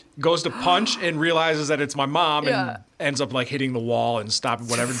course. Goes to punch and realizes that it's my mom and ends up like hitting the wall and stopping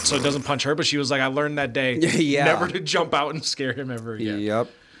whatever. So it doesn't punch her, but she was like, I learned that day never to jump out and scare him ever again. Yep.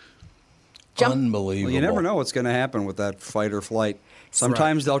 Unbelievable. Well, you never know what's going to happen with that fight or flight.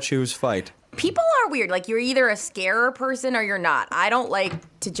 Sometimes they'll choose fight. People are weird. Like, you're either a scarer person or you're not. I don't like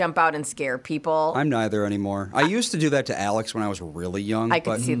to jump out and scare people. I'm neither anymore. I used to do that to Alex when I was really young. I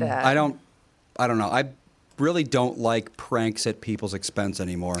could see that. I don't know. I really don't like pranks at people's expense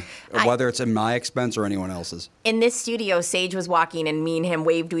anymore, whether it's at my expense or anyone else's. In this studio, Sage was walking, and me and him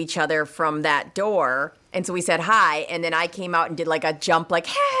waved to each other from that door. And so we said hi, and then I came out and did like a jump, like,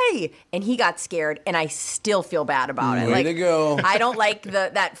 hey! And he got scared, and I still feel bad about it. Way to go. I don't like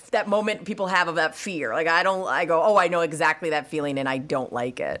that moment people have of that fear. Like, I go, oh, I know exactly that feeling, and I don't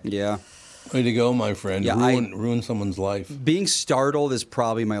like it. Yeah. Way to go, my friend. Yeah, ruin someone's life. Being startled is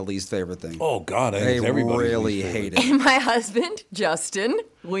probably my least favorite thing. Oh, God. I really hate it. And my husband, Justin,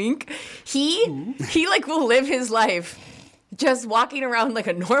 wink, he like will live his life just walking around like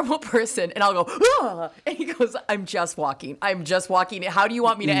a normal person, and I'll go, ah! And he goes, I'm just walking. How do you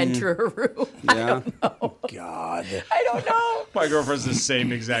want me to enter a room? Yeah. I don't know. God. I don't know. My girlfriend's the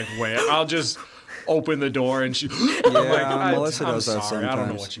same exact way. I'll just open the door and she... Melissa does that sorry, sometimes. I don't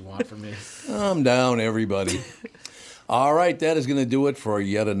know what you want from me. Calm down, everybody. All right, that is going to do it for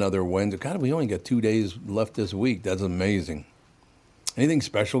yet another Wednesday. God, we only got 2 days left this week. That's amazing. Anything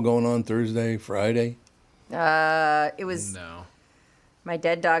special going on Thursday, Friday? It was my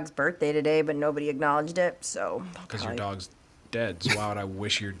dead dog's birthday today, but nobody acknowledged it, so... Because your dog's dead, so why would I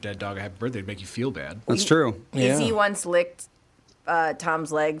wish your dead dog a happy birthday? It'd make you feel bad. That's true. Izzy once licked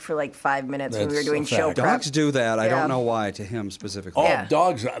Tom's leg for like 5 minutes when we were doing show prep. Dogs do that. I don't know why, to him specifically. Oh,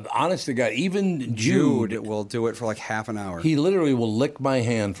 dogs, honest to God, even Jude will do it for like half an hour. He literally will lick my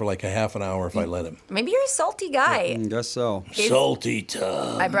hand for like a half an hour if I let him. Maybe you're a salty guy. I guess so. Salty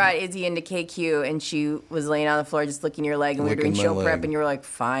Tom. I brought Izzy into KQ, and she was laying on the floor just licking your leg, and we were doing show prep, and you were like,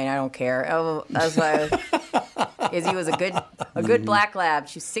 fine, I don't care. Oh, that's why Izzy was a good black lab.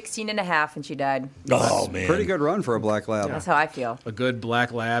 She was 16 and a half, and she died. Oh, man. Pretty good run for a black lab. That's how I feel. A good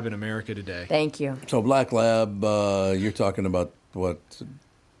black lab in America today. Thank you. So black lab, you're talking about what?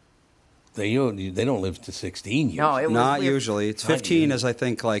 They don't live to 16 years. No, not usually. It's 15 is, I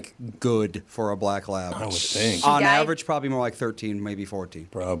think, like good for a black lab. I would think. On average, probably more like 13, maybe 14.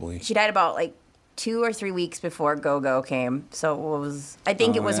 Probably. She died about like 2 or 3 weeks before Go-Go came. So it was. I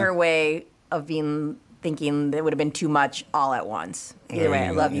think it was her way of thinking that it would have been too much all at once. Either way,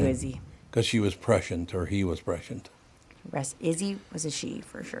 I love you, Izzy. Because she was prescient, or he was prescient. Izzy was a she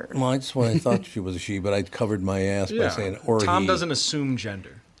for sure. Well, I thought she was a she, but I covered my ass by saying or Tom he. doesn't assume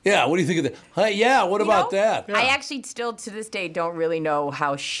gender. Yeah, what do you think of that? Hey, yeah, what about that? I actually still to this day don't really know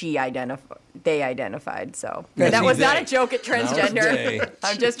how they identified. So that was not a joke at transgender.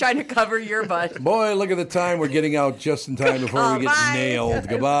 I'm just trying to cover your butt. Boy, look at the time. We're getting out just in time before we get nailed.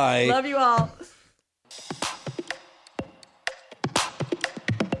 Goodbye. Love you all.